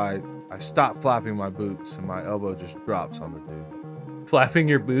creature, I stop flapping my boots, and my elbow just drops on the dude. Flapping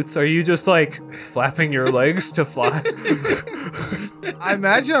your boots? Are you just like flapping your legs to fly? I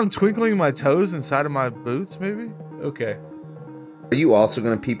imagine I'm twinkling my toes inside of my boots, maybe? Okay. Are you also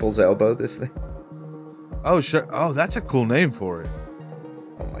going to people's elbow this thing? Oh, sure. Oh, that's a cool name for it.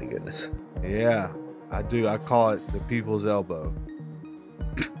 Oh my goodness. Yeah, I do. I call it the People's Elbow.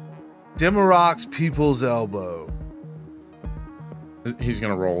 Demarok's People's Elbow. He's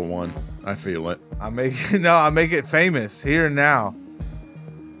going to roll a 1. I feel it. I make it famous here and now.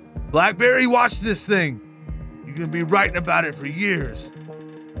 Blackberry, watch this thing. You're going to be writing about it for years.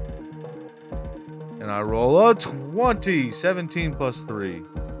 And I roll a 20, 17 plus 3.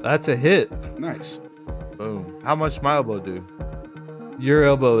 That's a hit. Nice. Boom. How much my elbow do? Your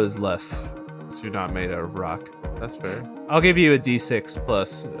elbow is less. because you're not made out of rock. That's fair. I'll give you a D6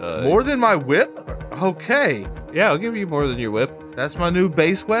 plus. More than my whip? Okay. Yeah, I'll give you more than your whip. That's my new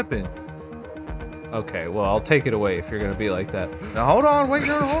base weapon. Okay, well, I'll take it away if you're going to be like that. Now, hold on.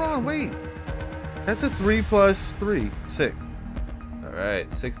 Wait. That's a 3 plus 3. 6. All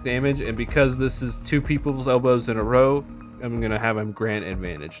right, 6 damage. And because this is 2 people's elbows in a row, I'm going to have him grant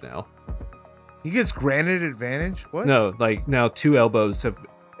advantage now. He gets granted advantage? What? No, like now 2 elbows have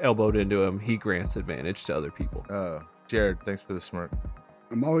elbowed into him. He grants advantage to other people. Oh, Jared, thanks for the smirk.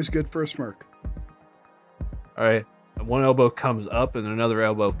 I'm always good for a smirk. All right, one elbow comes up and another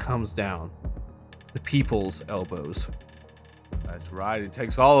elbow comes down. The people's elbows. That's right. It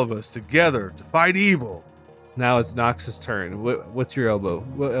takes all of us together to fight evil. Now it's Nox's turn. What's your elbow?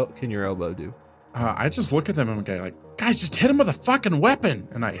 What can your elbow do? I just look at them and go like, guys, just hit him with a fucking weapon.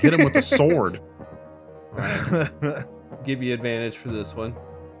 And I hit him with a sword. Give you advantage for this one.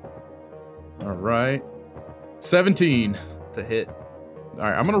 All right. 17. To hit. All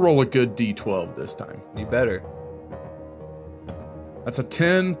right, I'm going to roll a good D12 this time. You better. That's a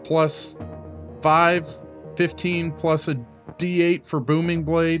 10 plus 5, 15 plus a D8 for Booming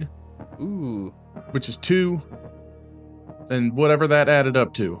Blade. Ooh. Which is 2. And whatever that added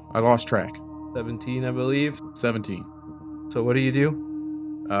up to. I lost track. 17, I believe. 17. So what do you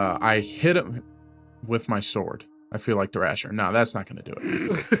do? I hit him with my sword. I feel like Thrasher. No, that's not going to do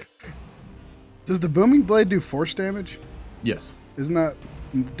it. Does the booming blade do force damage? Yes. Isn't that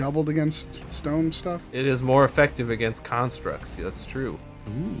doubled against stone stuff? It is more effective against constructs. That's true.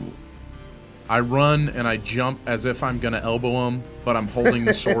 Ooh. I run and I jump as if I'm going to elbow him, but I'm holding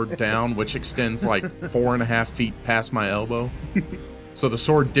the sword down, which extends like 4.5 feet past my elbow. So the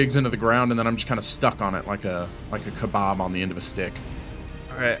sword digs into the ground, and then I'm just kind of stuck on it like a kebab on the end of a stick.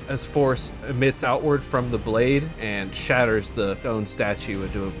 All right, as force emits outward from the blade and shatters the stone statue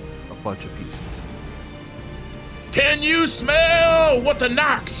into a bunch of pieces. Can you smell what the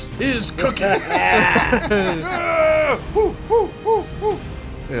Nox is cooking?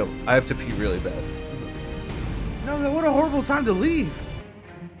 Ew, I have to pee really bad. No, what a horrible time to leave.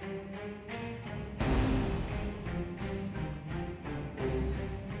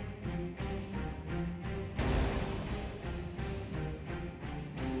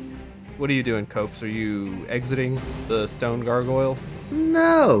 What are you doing, Copes? Are you exiting the stone gargoyle?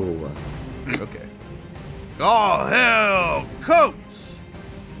 No. Okay. Oh, hell, Coats!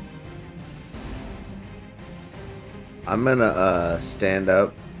 I'm gonna stand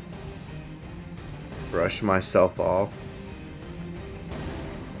up, brush myself off.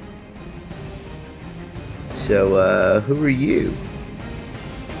 So, who are you?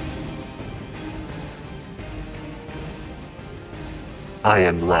 I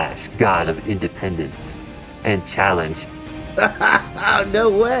am Lash, god of independence and challenge. Oh, no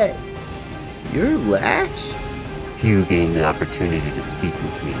way. You're Lash? Few gain the opportunity to speak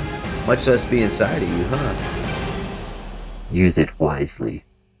with me. Much less be inside of you, huh? Use it wisely.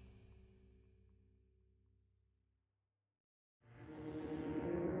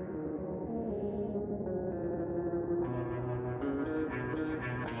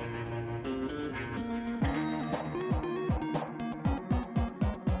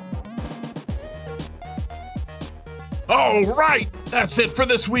 All right, that's it for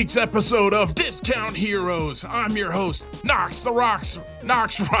this week's episode of Discount Heroes. I'm your host, Nox Rocks.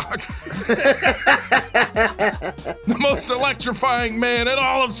 The most electrifying man in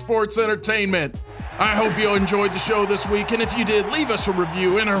all of sports entertainment. I hope you enjoyed the show this week, and if you did, leave us a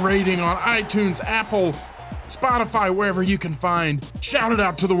review and a rating on iTunes, Apple, Spotify, wherever you can find. Shout it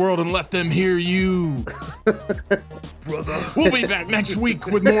out to the world and let them hear you. Brother. We'll be back next week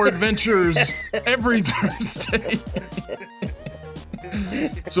with more adventures every Thursday.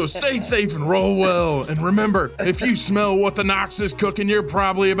 So stay safe and roll well. And remember, if you smell what the Nox is cooking, you're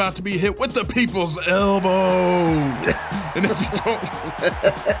probably about to be hit with the people's elbow. And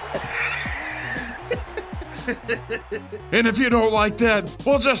if you don't like that,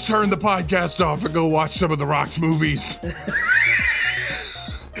 well, just turn the podcast off and go watch some of the Rock's movies.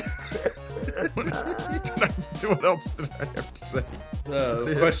 What else did I have to say?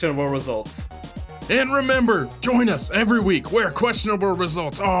 Questionable results. And remember, join us every week where questionable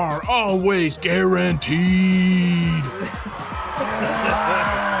results are always guaranteed.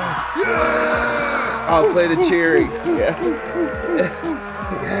 I'll play the cheering.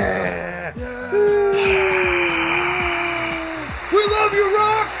 We love you,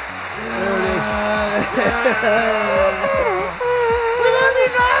 Rock! We love you,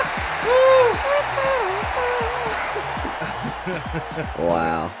 Nox!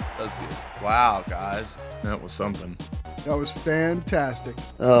 Wow. That was good. Wow, guys. That was something. That was fantastic.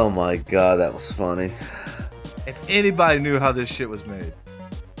 Oh my god, that was funny. If anybody knew how this shit was made,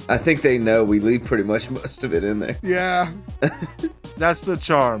 I think they know we leave pretty much most of it in there. Yeah. that's the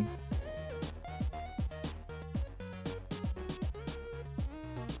charm.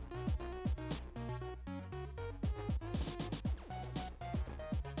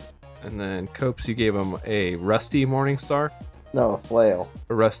 And then Copes, you gave him a rusty morning star, No, flail.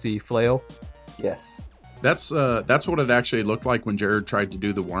 a rusty flail. Yes. That's what it actually looked like when Jared tried to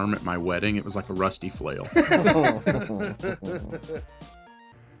do the worm at my wedding. It was like a rusty flail.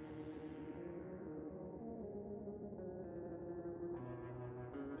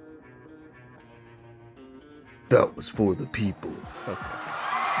 That was for the people.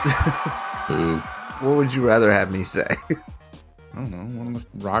 Ooh. What would you rather have me say? I don't know, one of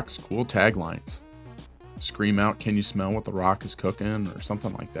the Rock's cool taglines. Scream out, can you smell what the Rock is cooking? Or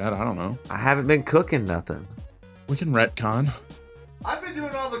something like that. I don't know. I haven't been cooking nothing. We can retcon. I've been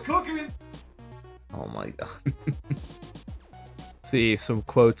doing all the cooking. Oh my god. See some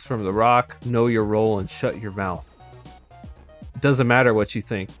quotes from The Rock. Know your role and shut your mouth. Doesn't matter what you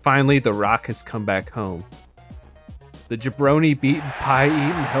think. Finally, The Rock has come back home. The jabroni beaten, pie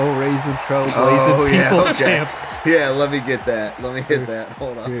eaten, hell raising, trailblazing, people's champ. Yeah, let me get that. Let me hit that.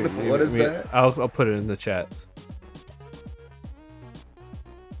 Hold on. Here, What is that? I'll put it in the chat.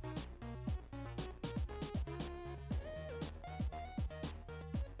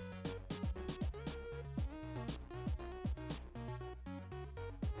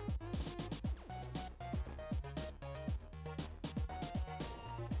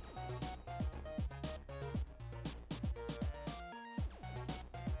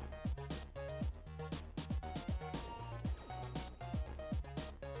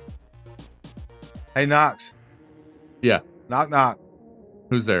 Hey, Knox. Yeah. Knock, knock.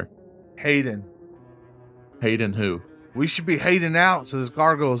 Who's there? Hayden. Hayden who? We should be hating out so these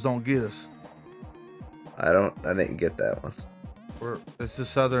gargoyles don't get us. I didn't get that one. It's the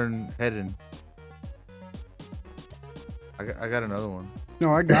southern heading. I got another one.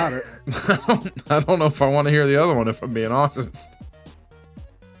 No, I got it. I don't know if I want to hear the other one, if I'm being honest.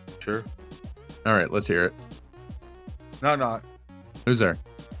 Sure. All right, let's hear it. Knock, knock. Who's there?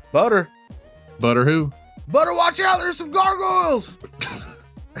 Butter. Butter who? Butter, watch out. There's some gargoyles.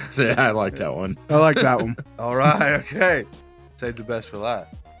 Yeah, I like that one. I like that one. All right. Okay. Save the best for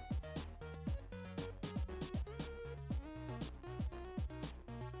last.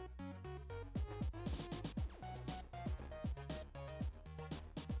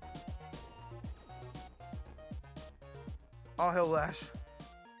 Oh, hell, Lash.